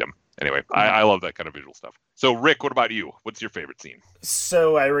or an item. Anyway, I love that kind of visual stuff. So Rick, what about you? What's your favorite scene?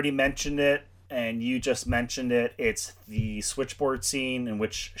 So I already mentioned it, and you just mentioned it. It's the switchboard scene in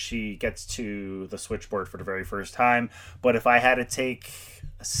which she gets to the switchboard for the very first time. But if I had to take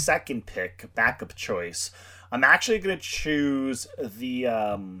a second pick, backup choice, I'm actually going to choose the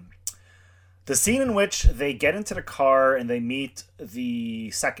The scene in which they get into the car and they meet the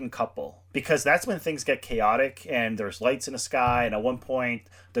second couple, because that's when things get chaotic and there's lights in the sky, and at one point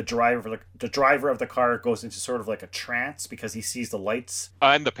the driver of the car goes into sort of like a trance because he sees the lights.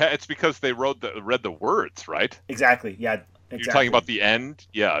 And it's because they read the words, right? Exactly. Yeah. Exactly. You're talking about the end?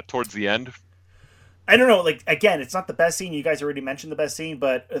 Yeah, towards the end. I don't know, like, again, it's not the best scene. You guys already mentioned the best scene,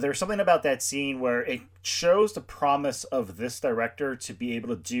 but there's something about that scene where it shows the promise of this director to be able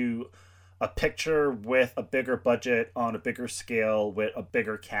to do a picture with a bigger budget on a bigger scale with a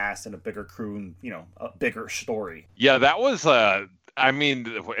bigger cast and a bigger crew and, you know, a bigger story. Yeah, that was, I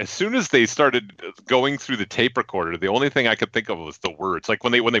mean, as soon as they started going through the tape recorder, the only thing I could think of was the words. Like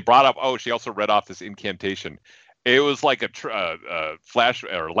when they brought up, oh, she also read off this incantation. It was like a flash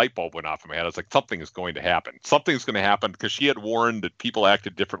or a light bulb went off in my head. I was like, something is going to happen. Something's going to happen, because she had warned that people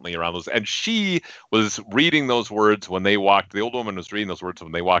acted differently around those. And she was reading those words when they walked. The old woman was reading those words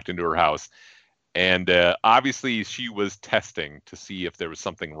when they walked into her house. And obviously she was testing to see if there was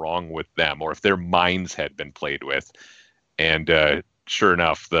something wrong with them or if their minds had been played with. And sure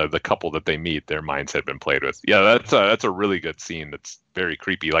enough, the couple that they meet, their minds had been played with. Yeah, that's a really good scene. That's very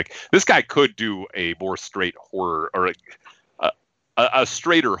creepy. Like, this guy could do a more straight horror or a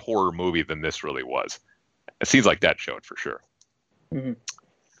straighter horror movie than this really was. It seems like that showed for sure. Mm-hmm.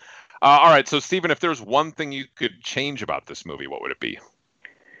 All right, so Stephen, if there's one thing you could change about this movie, what would it be?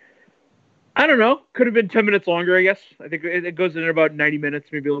 I don't know. Could have been 10 minutes longer, I guess. I think it goes in at about 90 minutes,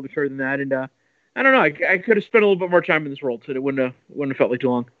 maybe a little bit shorter than that. And I don't know. I could have spent a little bit more time in this world, so it wouldn't have felt like too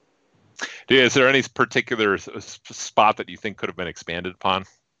long. Is there any particular spot that you think could have been expanded upon?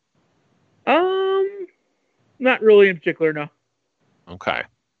 Not really in particular, no. Okay.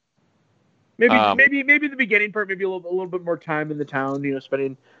 Maybe the beginning part, maybe a little bit more time in the town. You know,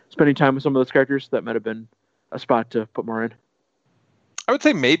 spending time with some of those characters. That might have been a spot to put more in. I would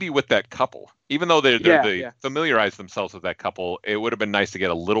say maybe with that couple, even though they familiarize themselves with that couple, it would have been nice to get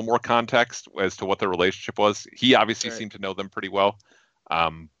a little more context as to what their relationship was. He obviously seemed to know them pretty well.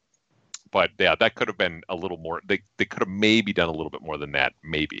 But yeah, that could have been a little more. They could have maybe done a little bit more than that,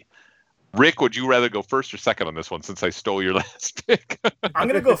 maybe. Rick, would you rather go first or second on this one, since I stole your last pick? I'm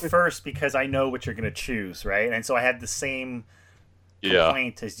going to go first because I know what you're going to choose, right? And so I had the same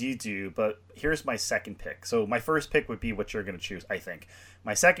complaint as you do, but here's my second pick. So my first pick would be what you're going to choose, I think.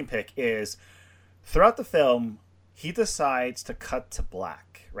 My second pick is, throughout the film, he decides to cut to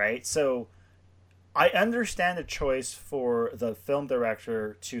black, right? So I understand the choice for the film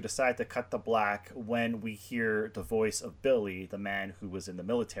director to decide to cut to black when we hear the voice of Billy, the man who was in the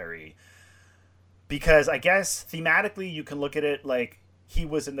military. Because I guess thematically you can look at it like he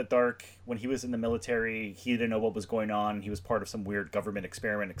was in the dark when he was in the military. He didn't know what was going on. He was part of some weird government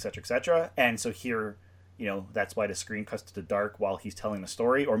experiment, etc., etc. And so here, you know, that's why the screen cuts to the dark while he's telling the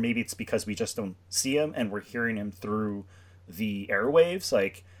story. Or maybe it's because we just don't see him and we're hearing him through the airwaves.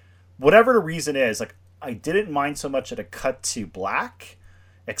 Like, whatever the reason is, like, I didn't mind so much that it cut to black,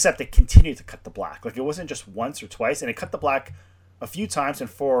 except it continued to cut to black. Like, it wasn't just once or twice, and it cut to black a few times and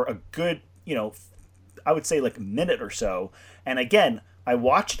for a good, you know, I would say like a minute or so. And again, I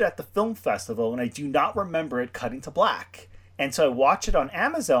watched it at the film festival and I do not remember it cutting to black. And so I watched it on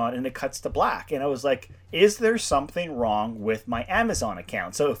Amazon and it cuts to black. And I was like, is there something wrong with my Amazon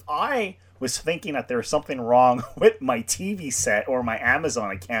account? So if I was thinking that there was something wrong with my TV set or my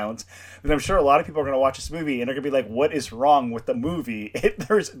Amazon account, then I'm sure a lot of people are going to watch this movie and they're going to be like, what is wrong with the movie?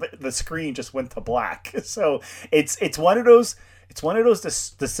 The screen just went to black. So it's one of those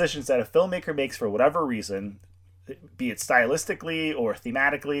decisions that a filmmaker makes for whatever reason, be it stylistically or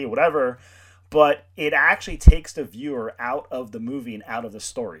thematically or whatever, but it actually takes the viewer out of the movie and out of the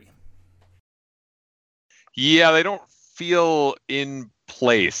story. Yeah, they don't feel in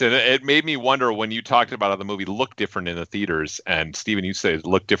place. And it made me wonder when you talked about how the movie looked different in the theaters, and Stephen, you say it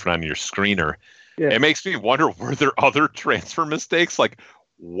looked different on your screener. Yeah. It makes me wonder, were there other transfer mistakes? Like,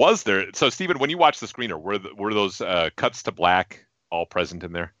 was there? So, Stephen, when you watched the screener, were those cuts to black all present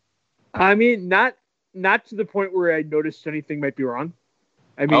in there? I mean, not to the point where I noticed anything might be wrong.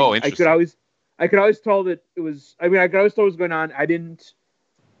 I mean, I could always tell that it was. I mean, I could always tell what was going on.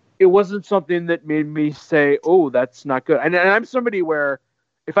 It wasn't something that made me say, "Oh, that's not good." And I'm somebody where,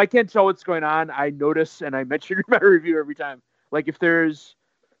 if I can't tell what's going on, I notice and I mention in my review every time. Like, if there's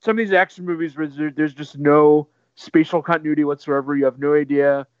some of these action movies where there's just no spatial continuity whatsoever, you have no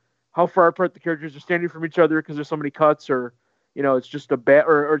idea how far apart the characters are standing from each other because there's so many cuts, or you know, it's just a bad,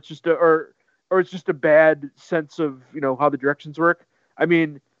 or it's just a bad sense of, you know, how the directions work. I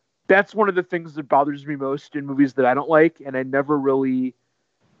mean, that's one of the things that bothers me most in movies that I don't like, and I never really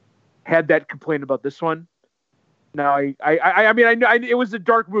had that complaint about this one. No, I mean, I know it was a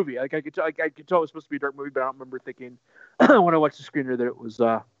dark movie. Like I could tell it was supposed to be a dark movie, but I don't remember thinking when I watched the screener that it was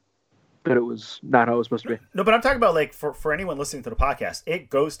not how it was supposed to be. No, but I'm talking about like for anyone listening to the podcast, it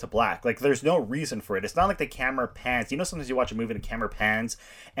goes to black. Like there's no reason for it. It's not like the camera pans. You know, sometimes you watch a movie and the camera pans,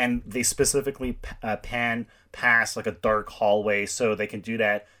 and they specifically pan past like a dark hallway so they can do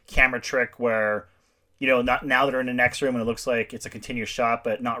that camera trick where, you know, not now they're in the next room and it looks like it's a continuous shot,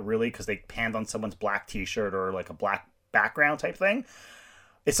 but not really because they panned on someone's black T-shirt or like a black background type thing.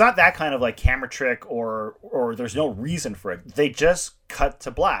 It's not that kind of like camera trick or there's no reason for it. They just cut to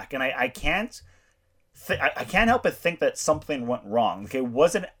black, and I can't help but think that something went wrong. Like it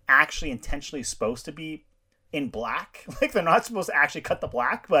wasn't actually intentionally supposed to be in black. Like they're not supposed to actually cut the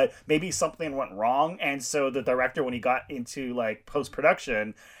black, but maybe something went wrong, and so the director, when he got into like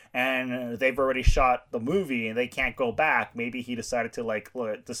post-production and they've already shot the movie and they can't go back, maybe he decided to like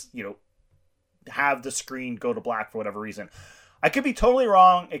just, you know, have the screen go to black for whatever reason. I could be totally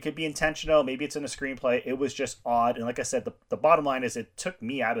wrong. It could be intentional. Maybe it's in the screenplay. It was just odd. And like I said, the bottom line is it took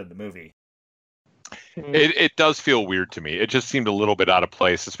me out of the movie. It does feel weird to me. It just seemed a little bit out of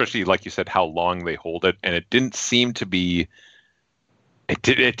place, especially like you said, how long they hold it. And it didn't seem to be, it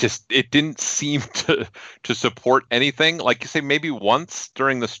didn't seem to support anything. Like you say, maybe once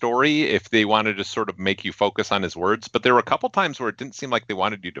during the story, if they wanted to sort of make you focus on his words, but there were a couple times where it didn't seem like they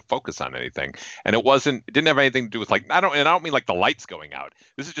wanted you to focus on anything. And it didn't have anything to do with like, I don't mean like the lights going out.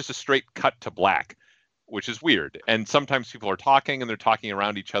 This is just a straight cut to black, which is weird. And sometimes people are talking and they're talking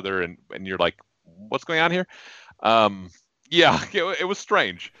around each other and you're like, what's going on here? Yeah, it was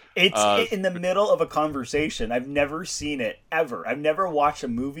strange. It's in the middle of a conversation. I've never seen it ever. I've never watched a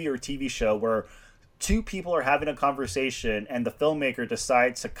movie or TV show where two people are having a conversation and the filmmaker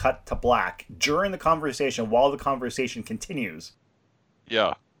decides to cut to black during the conversation while the conversation continues.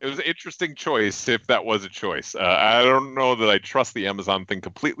 Yeah, it was an interesting choice if that was a choice. I don't know that I trust the Amazon thing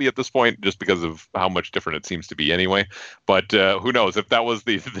completely at this point just because of how much different it seems to be anyway. But who knows? If that was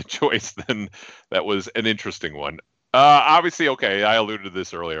the choice, then that was an interesting one. Obviously, okay, I alluded to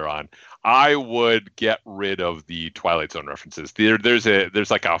this earlier on. I would get rid of the Twilight Zone references.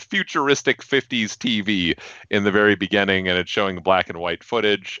 There's like a futuristic 50s TV in the very beginning, and it's showing black and white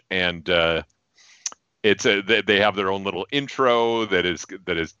footage, and they have their own little intro that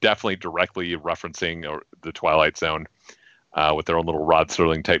is definitely directly referencing the Twilight Zone with their own little Rod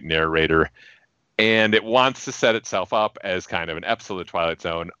Serling type narrator. And it wants to set itself up as kind of an episode of the Twilight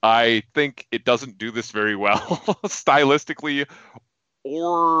Zone. I think it doesn't do this very well stylistically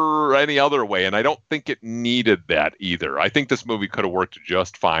or any other way. And I don't think it needed that either. I think this movie could have worked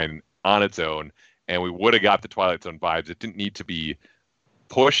just fine on its own, and we would have got the Twilight Zone vibes. It didn't need to be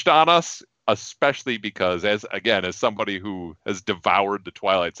pushed on us, especially because, as somebody who has devoured the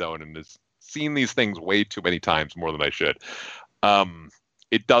Twilight Zone and has seen these things way too many times, more than I should,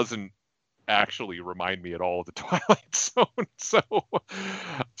 it doesn't actually remind me at all of the Twilight Zone.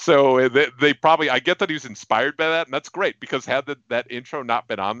 So they probably, I get that he was inspired by that, and that's great, because had that intro not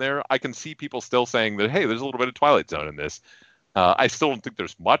been on there, I can see people still saying that, hey, there's a little bit of Twilight Zone in this. I still don't think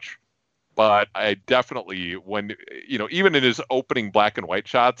there's much, but I definitely, when, even in his opening black and white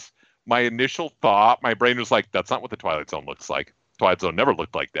shots, my initial thought, my brain was like, that's not what the Twilight Zone looks like. Twilight Zone never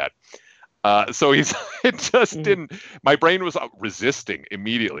looked like that. So it just didn't, my brain was resisting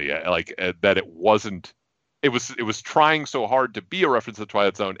immediately, that it wasn't, it was trying so hard to be a reference to the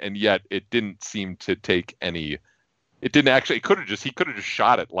Twilight Zone, and yet it didn't seem to take any, it didn't actually, he could have just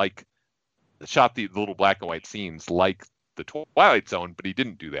shot the little black and white scenes like the Twilight Zone, but he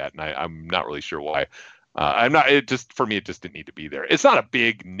didn't do that. And I'm not really sure why. For me, it just didn't need to be there. It's not a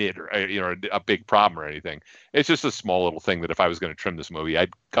big nit or a big problem or anything. It's just a small little thing that if I was going to trim this movie,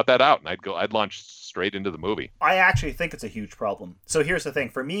 I'd cut that out and I'd launch straight into the movie. I actually think it's a huge problem. So here's the thing.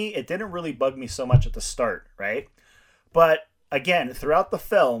 For me, it didn't really bug me so much at the start, right? But again, throughout the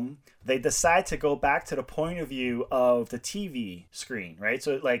film, they decide to go back to the point of view of the TV screen, right?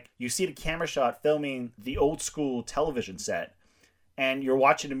 So like you see the camera shot filming the old school television set, and you're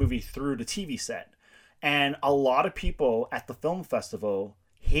watching the movie through the TV set. And a lot of people at the film festival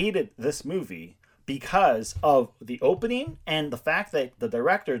hated this movie because of the opening and the fact that the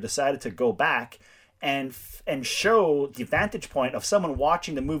director decided to go back and show the vantage point of someone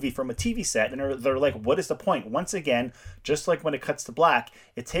watching the movie from a TV set. And they're like, what is the point? Once again, just like when it cuts to black,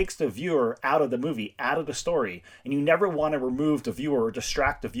 it takes the viewer out of the movie, out of the story. And you never want to remove the viewer or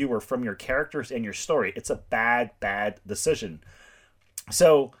distract the viewer from your characters and your story. It's a bad, bad decision.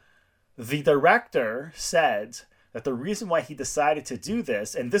 So the director said that the reason why he decided to do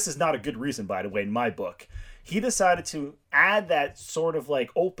this, and this is not a good reason, by the way, in my book, he decided to add that sort of like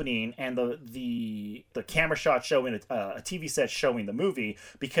opening and the camera shot showing a TV set showing the movie,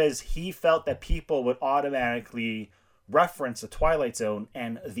 because he felt that people would automatically reference the Twilight Zone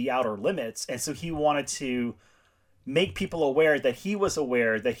and The Outer Limits, and so he wanted to make people aware that he was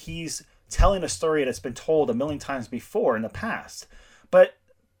aware that he's telling a story that's been told a million times before in the past. But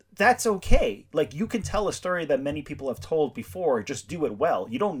that's okay. Like, you can tell a story that many people have told before, just do it well.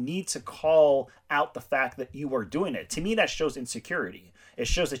 You don't need to call out the fact that you are doing it. To me, that shows insecurity. It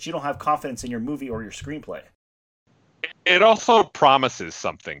shows that you don't have confidence in your movie or your screenplay. It also promises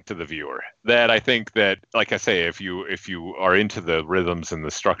something to the viewer that I think that, like I say, if you are into the rhythms and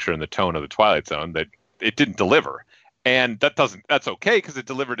the structure and the tone of the Twilight Zone, that it didn't deliver. And that's okay, because it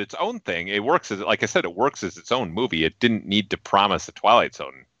delivered its own thing. It works as, like I said, it works as its own movie. It didn't need to promise a Twilight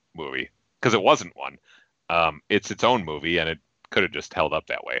Zone movie, because it wasn't one. It's its own movie, and it could have just held up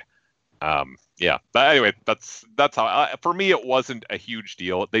that way. Yeah. But anyway, that's how. For me, it wasn't a huge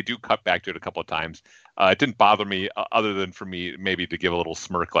deal. They do cut back to it a couple of times. It didn't bother me, other than for me maybe to give a little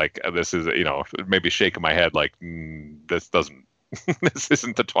smirk, like this is, maybe shaking my head, like this doesn't, this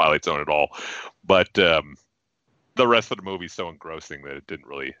isn't the Twilight Zone at all. But the rest of the movie is so engrossing that it didn't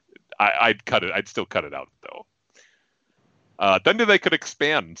really. I'd cut it. I'd still cut it out though. Then they could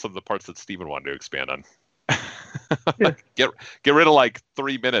expand some of the parts that Steven wanted to expand on. Yeah. Get rid of like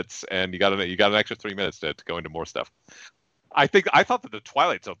 3 minutes, and you got an extra 3 minutes to go into more stuff. I thought that the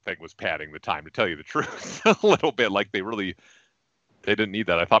Twilight Zone thing was padding the time, to tell you the truth, a little bit. Like they didn't need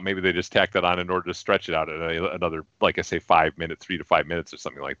that. I thought maybe they just tacked that on in order to stretch it out another, like I say, 5 minutes, 3 to 5 minutes or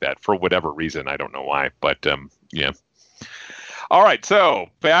something like that, for whatever reason. I don't know why, but yeah. All right, so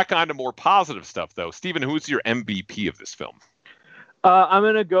back on to more positive stuff, though. Steven, who's your MVP of this film? I'm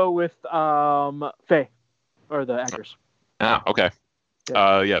gonna go with Faye, or the actress. Ah, okay.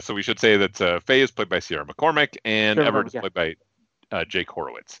 Yeah. So we should say that Faye is played by Sierra McCormick, and Everett is played by Jake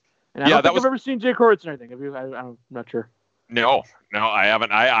Horowitz. And I don't think I've ever seen Jake Horowitz or anything. Have you? I'm not sure. No, I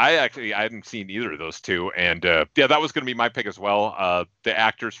haven't. I hadn't seen either of those two, and yeah, that was going to be my pick as well. The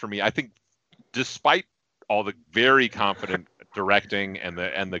actors for me, I think, despite all the very confident directing and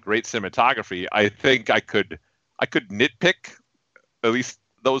the great cinematography, I think I could nitpick at least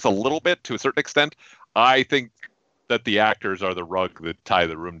those a little bit to a certain extent. I think that the actors are the rug that tie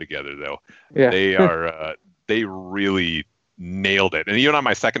the room together, though. Yeah. They are. They really nailed it. And even on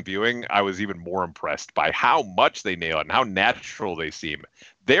my second viewing, I was even more impressed by how much they nail it and how natural they seem.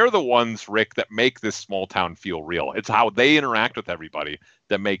 They're the ones, Rick, that make this small town feel real. It's how they interact with everybody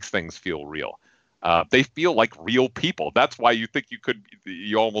that makes things feel real. They feel like real people. That's why you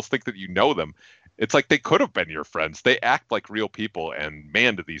almost think that you know them. It's like they could have been your friends. They act like real people, and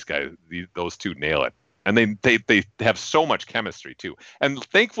man, do these guys, those two nail it. And they have so much chemistry too. And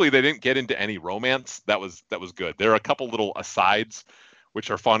thankfully they didn't get into any romance. That was good. There are a couple little asides which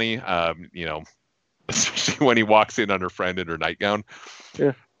are funny. Especially when he walks in on her friend in her nightgown.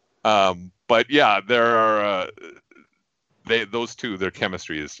 Yeah. But yeah, there are those two, their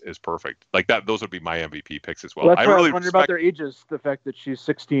chemistry is perfect. Like that, those would be my MVP picks as well. That's why I was wondering about their ages. The fact that she's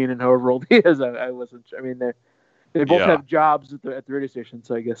 16 and however old he is, I wasn't. I mean, they both have jobs at the radio station,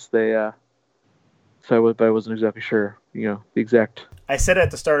 so I guess they. So I wasn't exactly sure, the exact. I said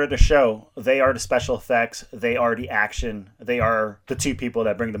at the start of the show, they are the special effects, they are the action, they are the two people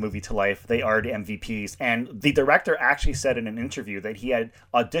that bring the movie to life, they are the MVPs. And the director actually said in an interview that he had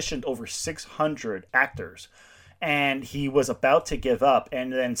auditioned over 600 actors, and he was about to give up,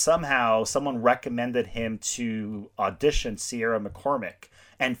 and then somehow someone recommended him to audition Sierra McCormick.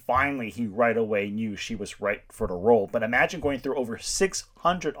 And finally, he right away knew she was right for the role. But imagine going through over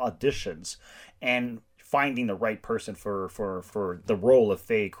 600 auditions and finding the right person for the role of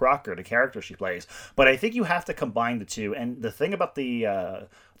Faye Crocker, the character she plays. But I think you have to combine the two. And the thing about the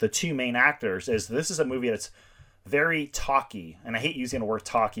two main actors is this is a movie that's very talky. And I hate using the word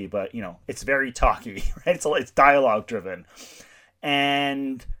talky, but, it's very talky, right? It's dialogue driven.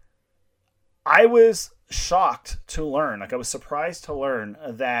 And I was shocked to learn, I was surprised to learn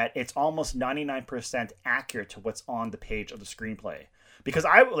that it's almost 99% accurate to what's on the page of the screenplay. Because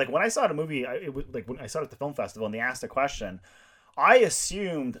when I saw the movie, when I saw it at the film festival and they asked the question, I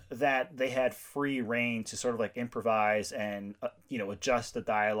assumed that they had free reign to sort of improvise and adjust the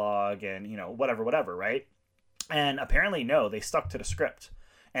dialogue and whatever, right? And apparently no, they stuck to the script.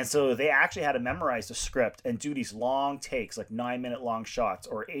 And so they actually had to memorize the script and do these long takes, like 9-minute long shots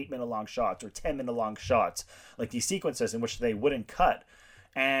or 8-minute long shots or 10-minute long shots, like these sequences in which they wouldn't cut.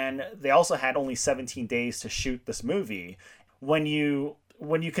 And they also had only 17 days to shoot this movie. When you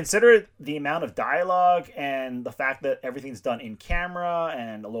when you consider the amount of dialogue and the fact that everything's done in camera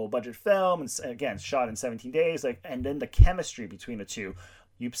and a low budget film, and again, shot in 17 days, like, and then the chemistry between the two.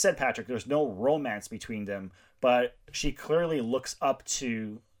 You said, Patrick, there's no romance between them, but she clearly looks up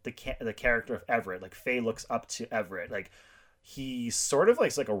to the character of Everett. Like, Faye looks up to Everett. Like, he's sort of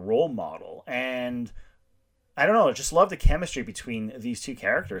like a role model. And I don't know, I just love the chemistry between these two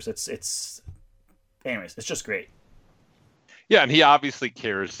characters. Anyways, it's just great. Yeah, and he obviously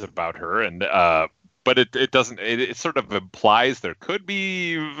cares about her, and but it doesn't. It sort of implies there could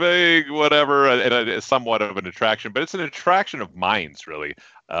be vague whatever, and somewhat of an attraction, but it's an attraction of minds, really.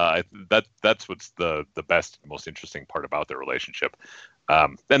 That's what's the best, most interesting part about their relationship,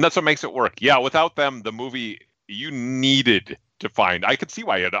 and that's what makes it work. Yeah, without them, the movie you needed to find. I could see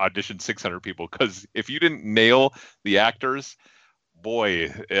why you had auditioned 600 people, because if you didn't nail the actors,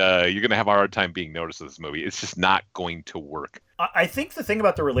 boy, you're going to have a hard time being noticed in this movie. It's just not going to work. I think the thing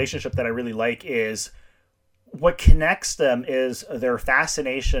about the relationship that I really like is what connects them is their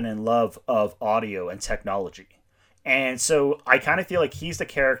fascination and love of audio and technology. And so I kind of feel like he's the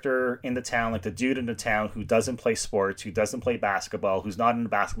character in the town, like the dude in the town who doesn't play sports, who doesn't play basketball, who's not in the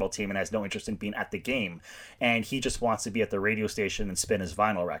basketball team and has no interest in being at the game. And he just wants to be at the radio station and spin his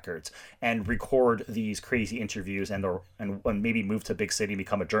vinyl records and record these crazy interviews and maybe move to a big city and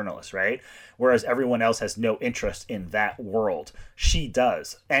become a journalist, right? Whereas everyone else has no interest in that world. She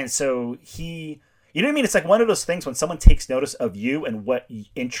does. And so you know what I mean? It's like one of those things when someone takes notice of you and what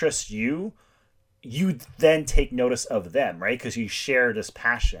interests you, you then take notice of them, right? Because you share this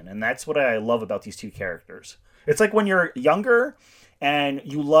passion. And that's what I love about these two characters. It's like when you're younger and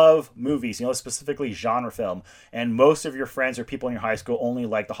you love movies, specifically genre film, and most of your friends or people in your high school only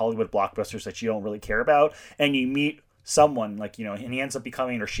like the Hollywood blockbusters that you don't really care about, and you meet someone and he ends up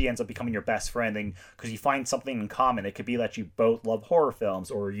becoming, or she ends up becoming your best friend, and because you find something in common. It could be that you both love horror films,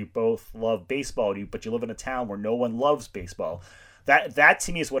 or you both love baseball, but you live in a town where no one loves baseball. That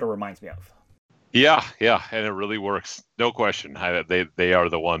to me is what it reminds me of. Yeah, and it really works. No question. They are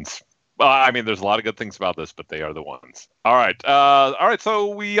the ones. I mean, there's a lot of good things about this, but they are the ones. All right.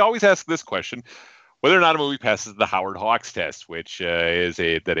 So we always ask this question: whether or not a movie passes the Howard Hawks test, which is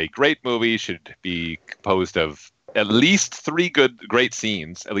that a great movie should be composed of at least three great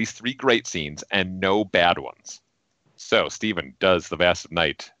scenes, and no bad ones. So, Stephen, does The Vast of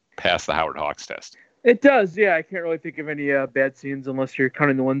Night pass the Howard Hawks test? It does, yeah. I can't really think of any bad scenes unless you're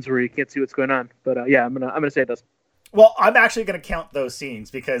counting the ones where you can't see what's going on. But yeah, I'm gonna say it does. Well, I'm actually gonna count those scenes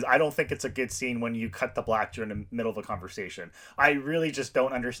because I don't think it's a good scene when you cut the black during the middle of a conversation. I really just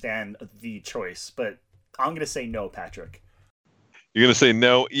don't understand the choice. But I'm gonna say no, Patrick. You're gonna say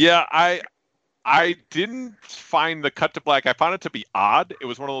no? Yeah, I didn't find the cut to black. I found it to be odd. It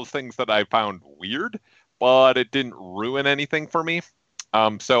was one of those things that I found weird, but it didn't ruin anything for me.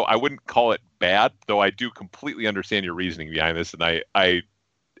 So I wouldn't call it bad, though I do completely understand your reasoning behind this, and I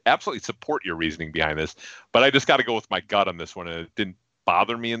absolutely support your reasoning behind this, but I just got to go with my gut on this one, and it didn't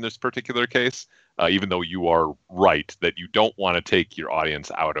bother me in this particular case, even though you are right that you don't want to take your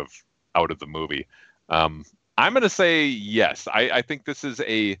audience out of the movie. I'm going to say yes. I think this is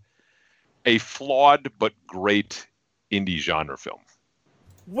a flawed but great indie genre film.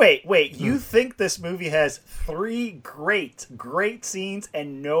 Wait, you think this movie has three great scenes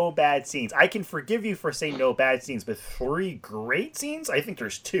and no bad scenes? I can forgive you for saying no bad scenes, but three great scenes? I think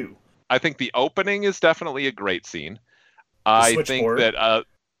there's two. I think the opening is definitely a great scene. I think that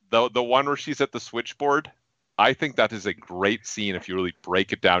the one where she's at the switchboard, I think that is a great scene if you really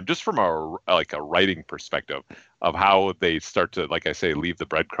break it down, just from a writing perspective of how they start to, like I say, leave the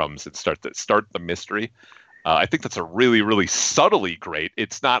breadcrumbs and start the mystery. I think that's a really, really subtly great.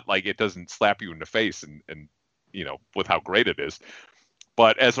 It's not like it doesn't slap you in the face and with how great it is.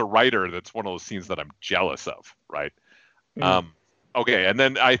 But as a writer, that's one of those scenes that I'm jealous of, right? Mm-hmm. Okay, and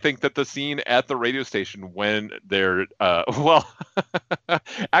then I think that the scene at the radio station when they're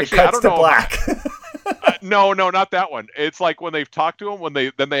actually I don't know. Black. No, not that one. It's like when they've talked to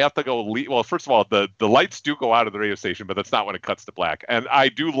him, then they have to go leave. Well, first of all, the lights do go out of the radio station, but that's not when it cuts to black. And I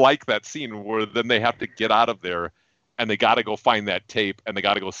do like that scene where then they have to get out of there and they got to go find that tape and they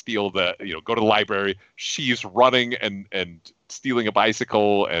got to go steal go to the library. She's running and stealing a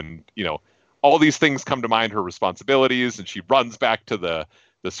bicycle and, all these things come to mind, her responsibilities, and she runs back to the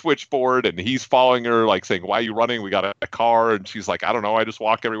switchboard and he's following her, like saying, "Why are you running? We got a car." And she's like, "I don't know. I just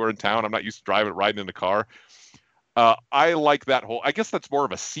walk everywhere in town. I'm not used to riding in a car." I like that I guess that's more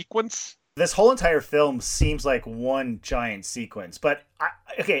of a sequence. This whole entire film seems like one giant sequence, but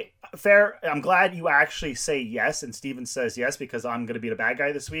okay, fair. I'm glad you actually say yes. And Steven says yes, because I'm going to be the bad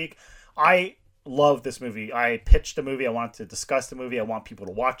guy this week. love this movie. I pitched the movie. I want to discuss the movie. I want people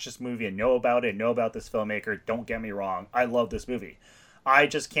to watch this movie and know about it, know about this filmmaker. Don't get me wrong. I love this movie. I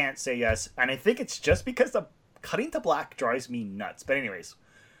just can't say yes. And I think it's just because the cutting to black drives me nuts. But anyways,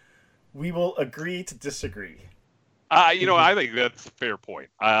 we will agree to disagree. I think that's a fair point.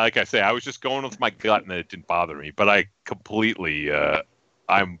 Like I say, I was just going with my gut and it didn't bother me. But I completely,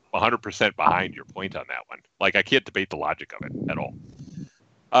 I'm 100% behind your point on that one. Like, I can't debate the logic of it at all.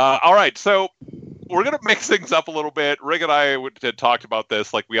 All right, so we're going to mix things up a little bit. Rick and I had talked about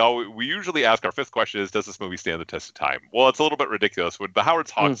this. Like, we usually ask, our fifth question is, does this movie stand the test of time? Well, it's a little bit ridiculous. The Howard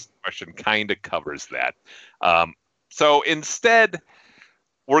Hawks question kind of covers that. So instead,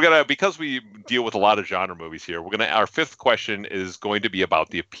 we're going to, because we deal with a lot of genre movies here, our fifth question is going to be about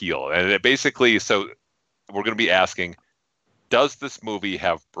the appeal. And it basically, so we're going to be asking, does this movie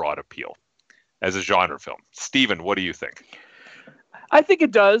have broad appeal as a genre film? Steven, what do you think? I think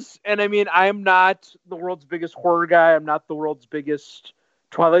it does. And I mean, I'm not the world's biggest horror guy. I'm not the world's biggest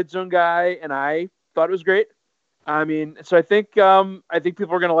Twilight Zone guy. And I thought it was great. I mean, so I think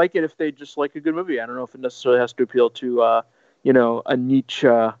people are going to like it if they just like a good movie. I don't know if it necessarily has to appeal to, a niche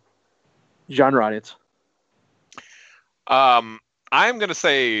genre audience. I'm going to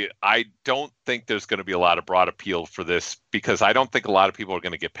say I don't think there's going to be a lot of broad appeal for this because I don't think a lot of people are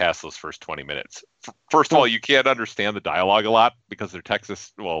going to get past those first 20 minutes. First of all, you can't understand the dialogue a lot because their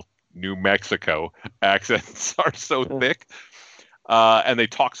New Mexico accents are so thick and they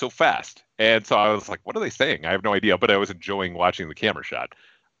talk so fast. And so I was like, what are they saying? I have no idea, but I was enjoying watching the camera shot.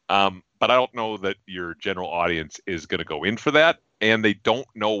 But I don't know that your general audience is going to go in for that, and they don't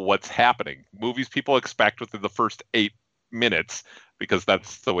know what's happening. Movies people expect within the first 8 minutes, because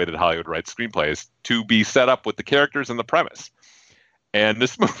that's the way that Hollywood writes screenplays, to be set up with the characters and the premise. And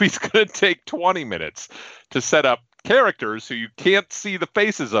this movie's going to take 20 minutes to set up characters who you can't see the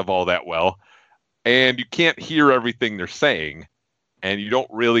faces of all that well, and you can't hear everything they're saying, and you don't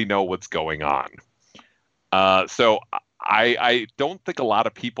really know what's going on. So I don't think a lot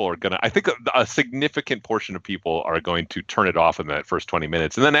of people are going to... I think a significant portion of people are going to turn it off in that first 20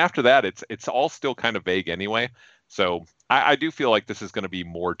 minutes. And then after that, it's all still kind of vague anyway. So I do feel like this is going to be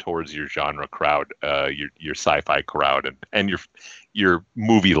more towards your genre crowd, your sci-fi crowd, and your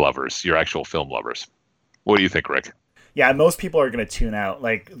movie lovers, your actual film lovers. What do you think, Rick? Yeah, most people are going to tune out.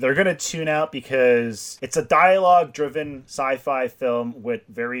 Like, they're going to tune out because it's a dialogue-driven sci-fi film with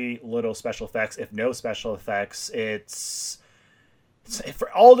very little special effects, if no special effects. It's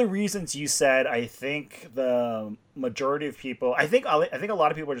for all the reasons you said. I think the majority of people, I think a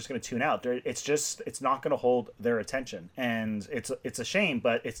lot of people are just going to tune out. It's not going to hold their attention, and it's a shame.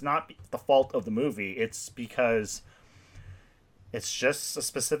 But it's not the fault of the movie. It's because it's just a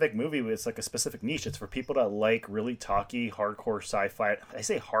specific movie. It's like a specific niche. It's for people that like really talky, hardcore sci-fi. I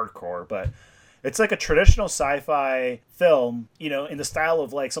say hardcore, but it's like a traditional sci-fi film, in the style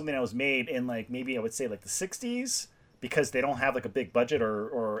of like something that was made in like maybe I would say like the 60s, because they don't have like a big budget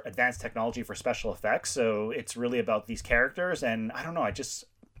or advanced technology for special effects. So it's really about these characters, and I don't know. I don't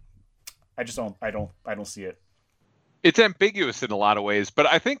see it. It's ambiguous in a lot of ways, but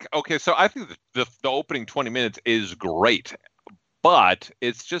I think the opening 20 minutes is great. But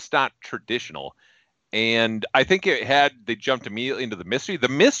it's just not traditional. And I think they jumped immediately into the mystery. The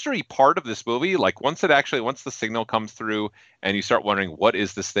mystery part of this movie, like once the signal comes through and you start wondering, what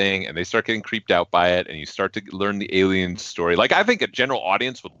is this thing? And they start getting creeped out by it and you start to learn the alien story. Like, I think a general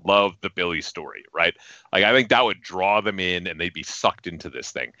audience would love the Billy story, right? Like, I think that would draw them in and they'd be sucked into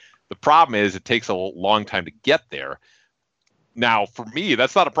this thing. The problem is it takes a long time to get there. Now, for me,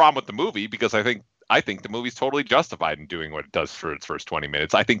 that's not a problem with the movie because I think the movie's totally justified in doing what it does for its first 20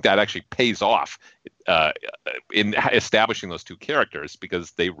 minutes. I think that actually pays off in establishing those two characters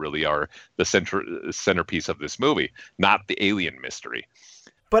because they really are the centerpiece of this movie, not the alien mystery.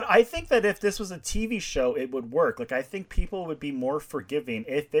 But I think that if this was a TV show, it would work. Like, I think people would be more forgiving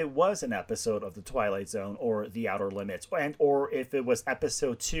if it was an episode of The Twilight Zone or The Outer Limits, or if it was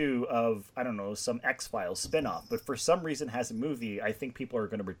episode 2 of, I don't know, some X-Files spinoff. But for some reason, as a movie, I think people are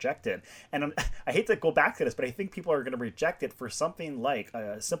going to reject it. And I hate to go back to this, but I think people are going to reject it for something like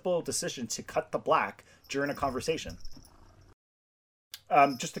a simple decision to cut the black during a conversation.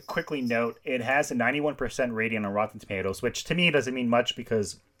 Just to quickly note, it has a 91% rating on Rotten Tomatoes, which to me doesn't mean much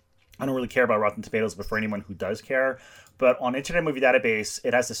because I don't really care about Rotten Tomatoes, but for anyone who does care. But on Internet Movie Database,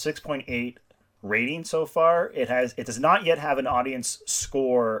 it has a 6.8 rating so far. It does not yet have an audience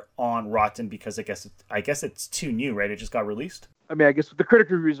score on Rotten because I guess it's too new, right? It just got released. I mean, I guess with the critic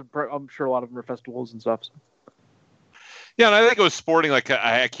reviews, I'm sure a lot of them are festivals and stuff. So. Yeah, and I think it was sporting like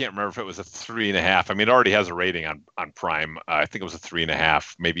I can't remember if it was a 3.5. I mean, it already has a rating on Prime. I think it was a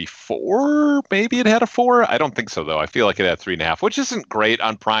 3.5, maybe 4. Maybe it had a 4. I don't think so though. I feel like it had 3.5, which isn't great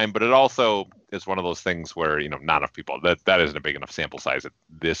on Prime, but it also is one of those things where not enough people. That isn't a big enough sample size at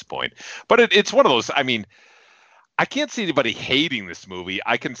this point. But it's one of those. I mean, I can't see anybody hating this movie.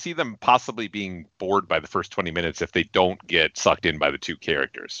 I can see them possibly being bored by the first 20 minutes if they don't get sucked in by the two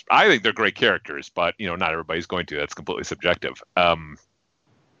characters. I think they're great characters, but not everybody's going to. That's completely subjective.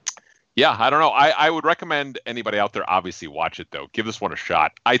 Yeah, I don't know. I would recommend anybody out there obviously watch it though. Give this one a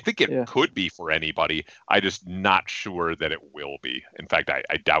shot. I think it could be for anybody. I just not sure that it will be. In fact,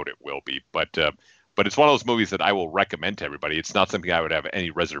 I doubt it will be. But it's one of those movies that I will recommend to everybody. It's not something I would have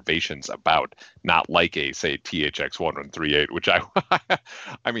any reservations about, not like say, THX 1138, which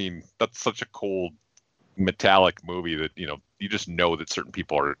I mean, that's such a cold, metallic movie that, you just know that certain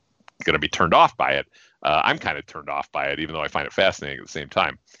people are going to be turned off by it. I'm kind of turned off by it, even though I find it fascinating at the same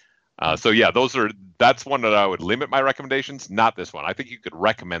time. So yeah, that's one that I would limit my recommendations, not this one. I think you could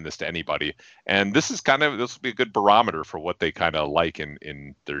recommend this to anybody. And this will be a good barometer for what they kind of like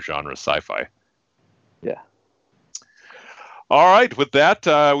in their genre sci-fi. Yeah. All right. With that,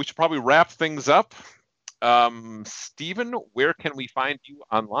 we should probably wrap things up. Steven, where can we find you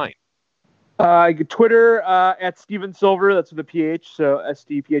online? Twitter at Steven Silver. That's with a PH. So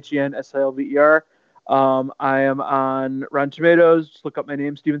SDPHENSILVER. I am on Rotten Tomatoes. Just look up my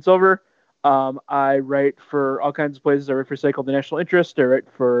name, Steven Silver. I write for all kinds of places. I write for Cycle The National Interest. I write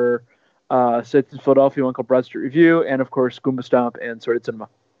for sites in Philadelphia, one called Broad Street Review, and of course Goomba Stomp and Sorted Cinema.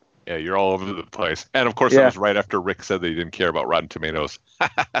 Yeah, you're all over the place. And of course, that was right after Rick said that he didn't care about Rotten Tomatoes.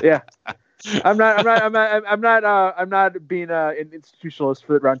 Yeah, I'm not being an institutionalist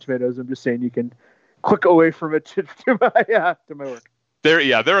for Rotten Tomatoes. I'm just saying you can click away from it to my work.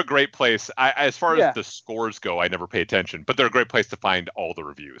 They're a great place. As far as the scores go, I never pay attention, but they're a great place to find all the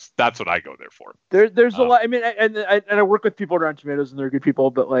reviews. That's what I go there for. There's a lot. I mean, and I work with people at Rotten Tomatoes, and they're good people.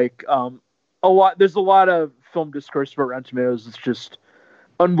 But there's a lot of film discourse about Rotten Tomatoes. It's just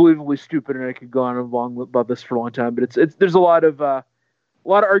unbelievably stupid, and I could go on about this for a long time. But there's a lot of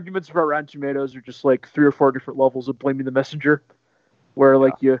arguments about Rotten Tomatoes are just like 3 or 4 different levels of blaming the messenger, where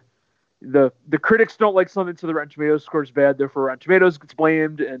the critics don't like something, so the Rotten Tomatoes score's bad, therefore Rotten Tomatoes gets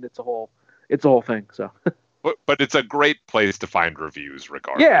blamed, and it's a whole thing. So, but it's a great place to find reviews,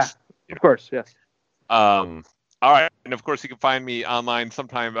 regardless. Yeah, of course, yes. All right, and of course you can find me online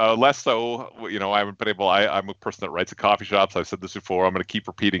sometime. Less so, I haven't been able. I'm a person that writes at coffee shops. I've said this before. I'm going to keep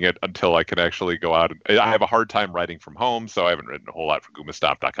repeating it until I can actually go out. I have a hard time writing from home, so I haven't written a whole lot for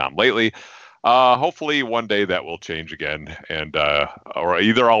GoomaStomp.com lately. Hopefully one day that will change again, and or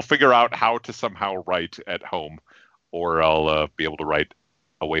either I'll figure out how to somehow write at home, or I'll be able to write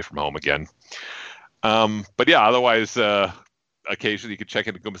away from home again. But yeah, otherwise, occasionally you can check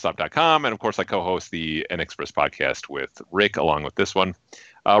into GoomaStomp.com, and of course I co-host the NExpress podcast with Rick, along with this one.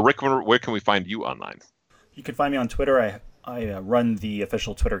 Rick, where can we find you online? You can find me on Twitter. I run the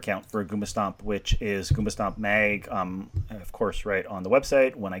official Twitter account for Goomba Stomp, which is Goomba Stomp Mag. Of course, right on the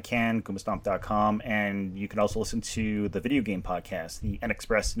website when I can, GoombaStomp.com. And you can also listen to the video game podcast, the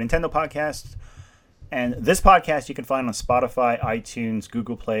NExpress Nintendo podcast. And this podcast you can find on Spotify, iTunes,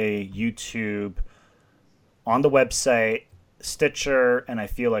 Google Play, YouTube, on the website, Stitcher, and I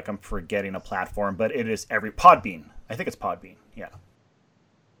feel like I'm forgetting a platform, but it is Podbean. I think it's Podbean, yeah.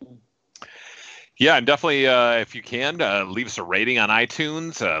 Yeah, and definitely, if you can, leave us a rating on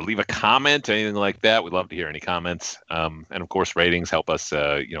iTunes, leave a comment, anything like that. We'd love to hear any comments. And of course, ratings help us,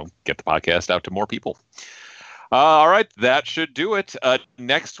 get the podcast out to more people. All right, that should do it.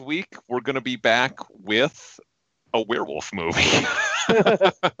 Next week, we're going to be back with a werewolf movie.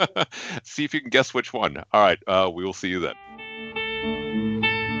 See if you can guess which one. All right, we will see you then.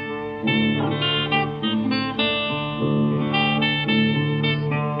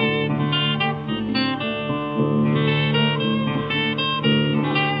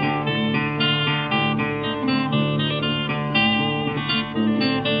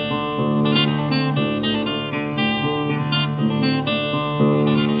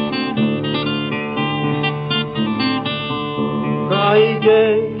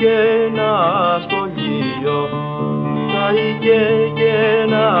 Καήκε ένα σχολείο, καήκε και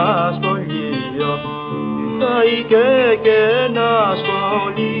ένα σχολείο, καήκε και ένα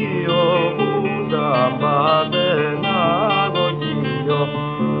σχολείο που τα μάθαινα γογείο,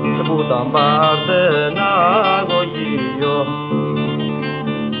 που τα μάθαινα γογείο.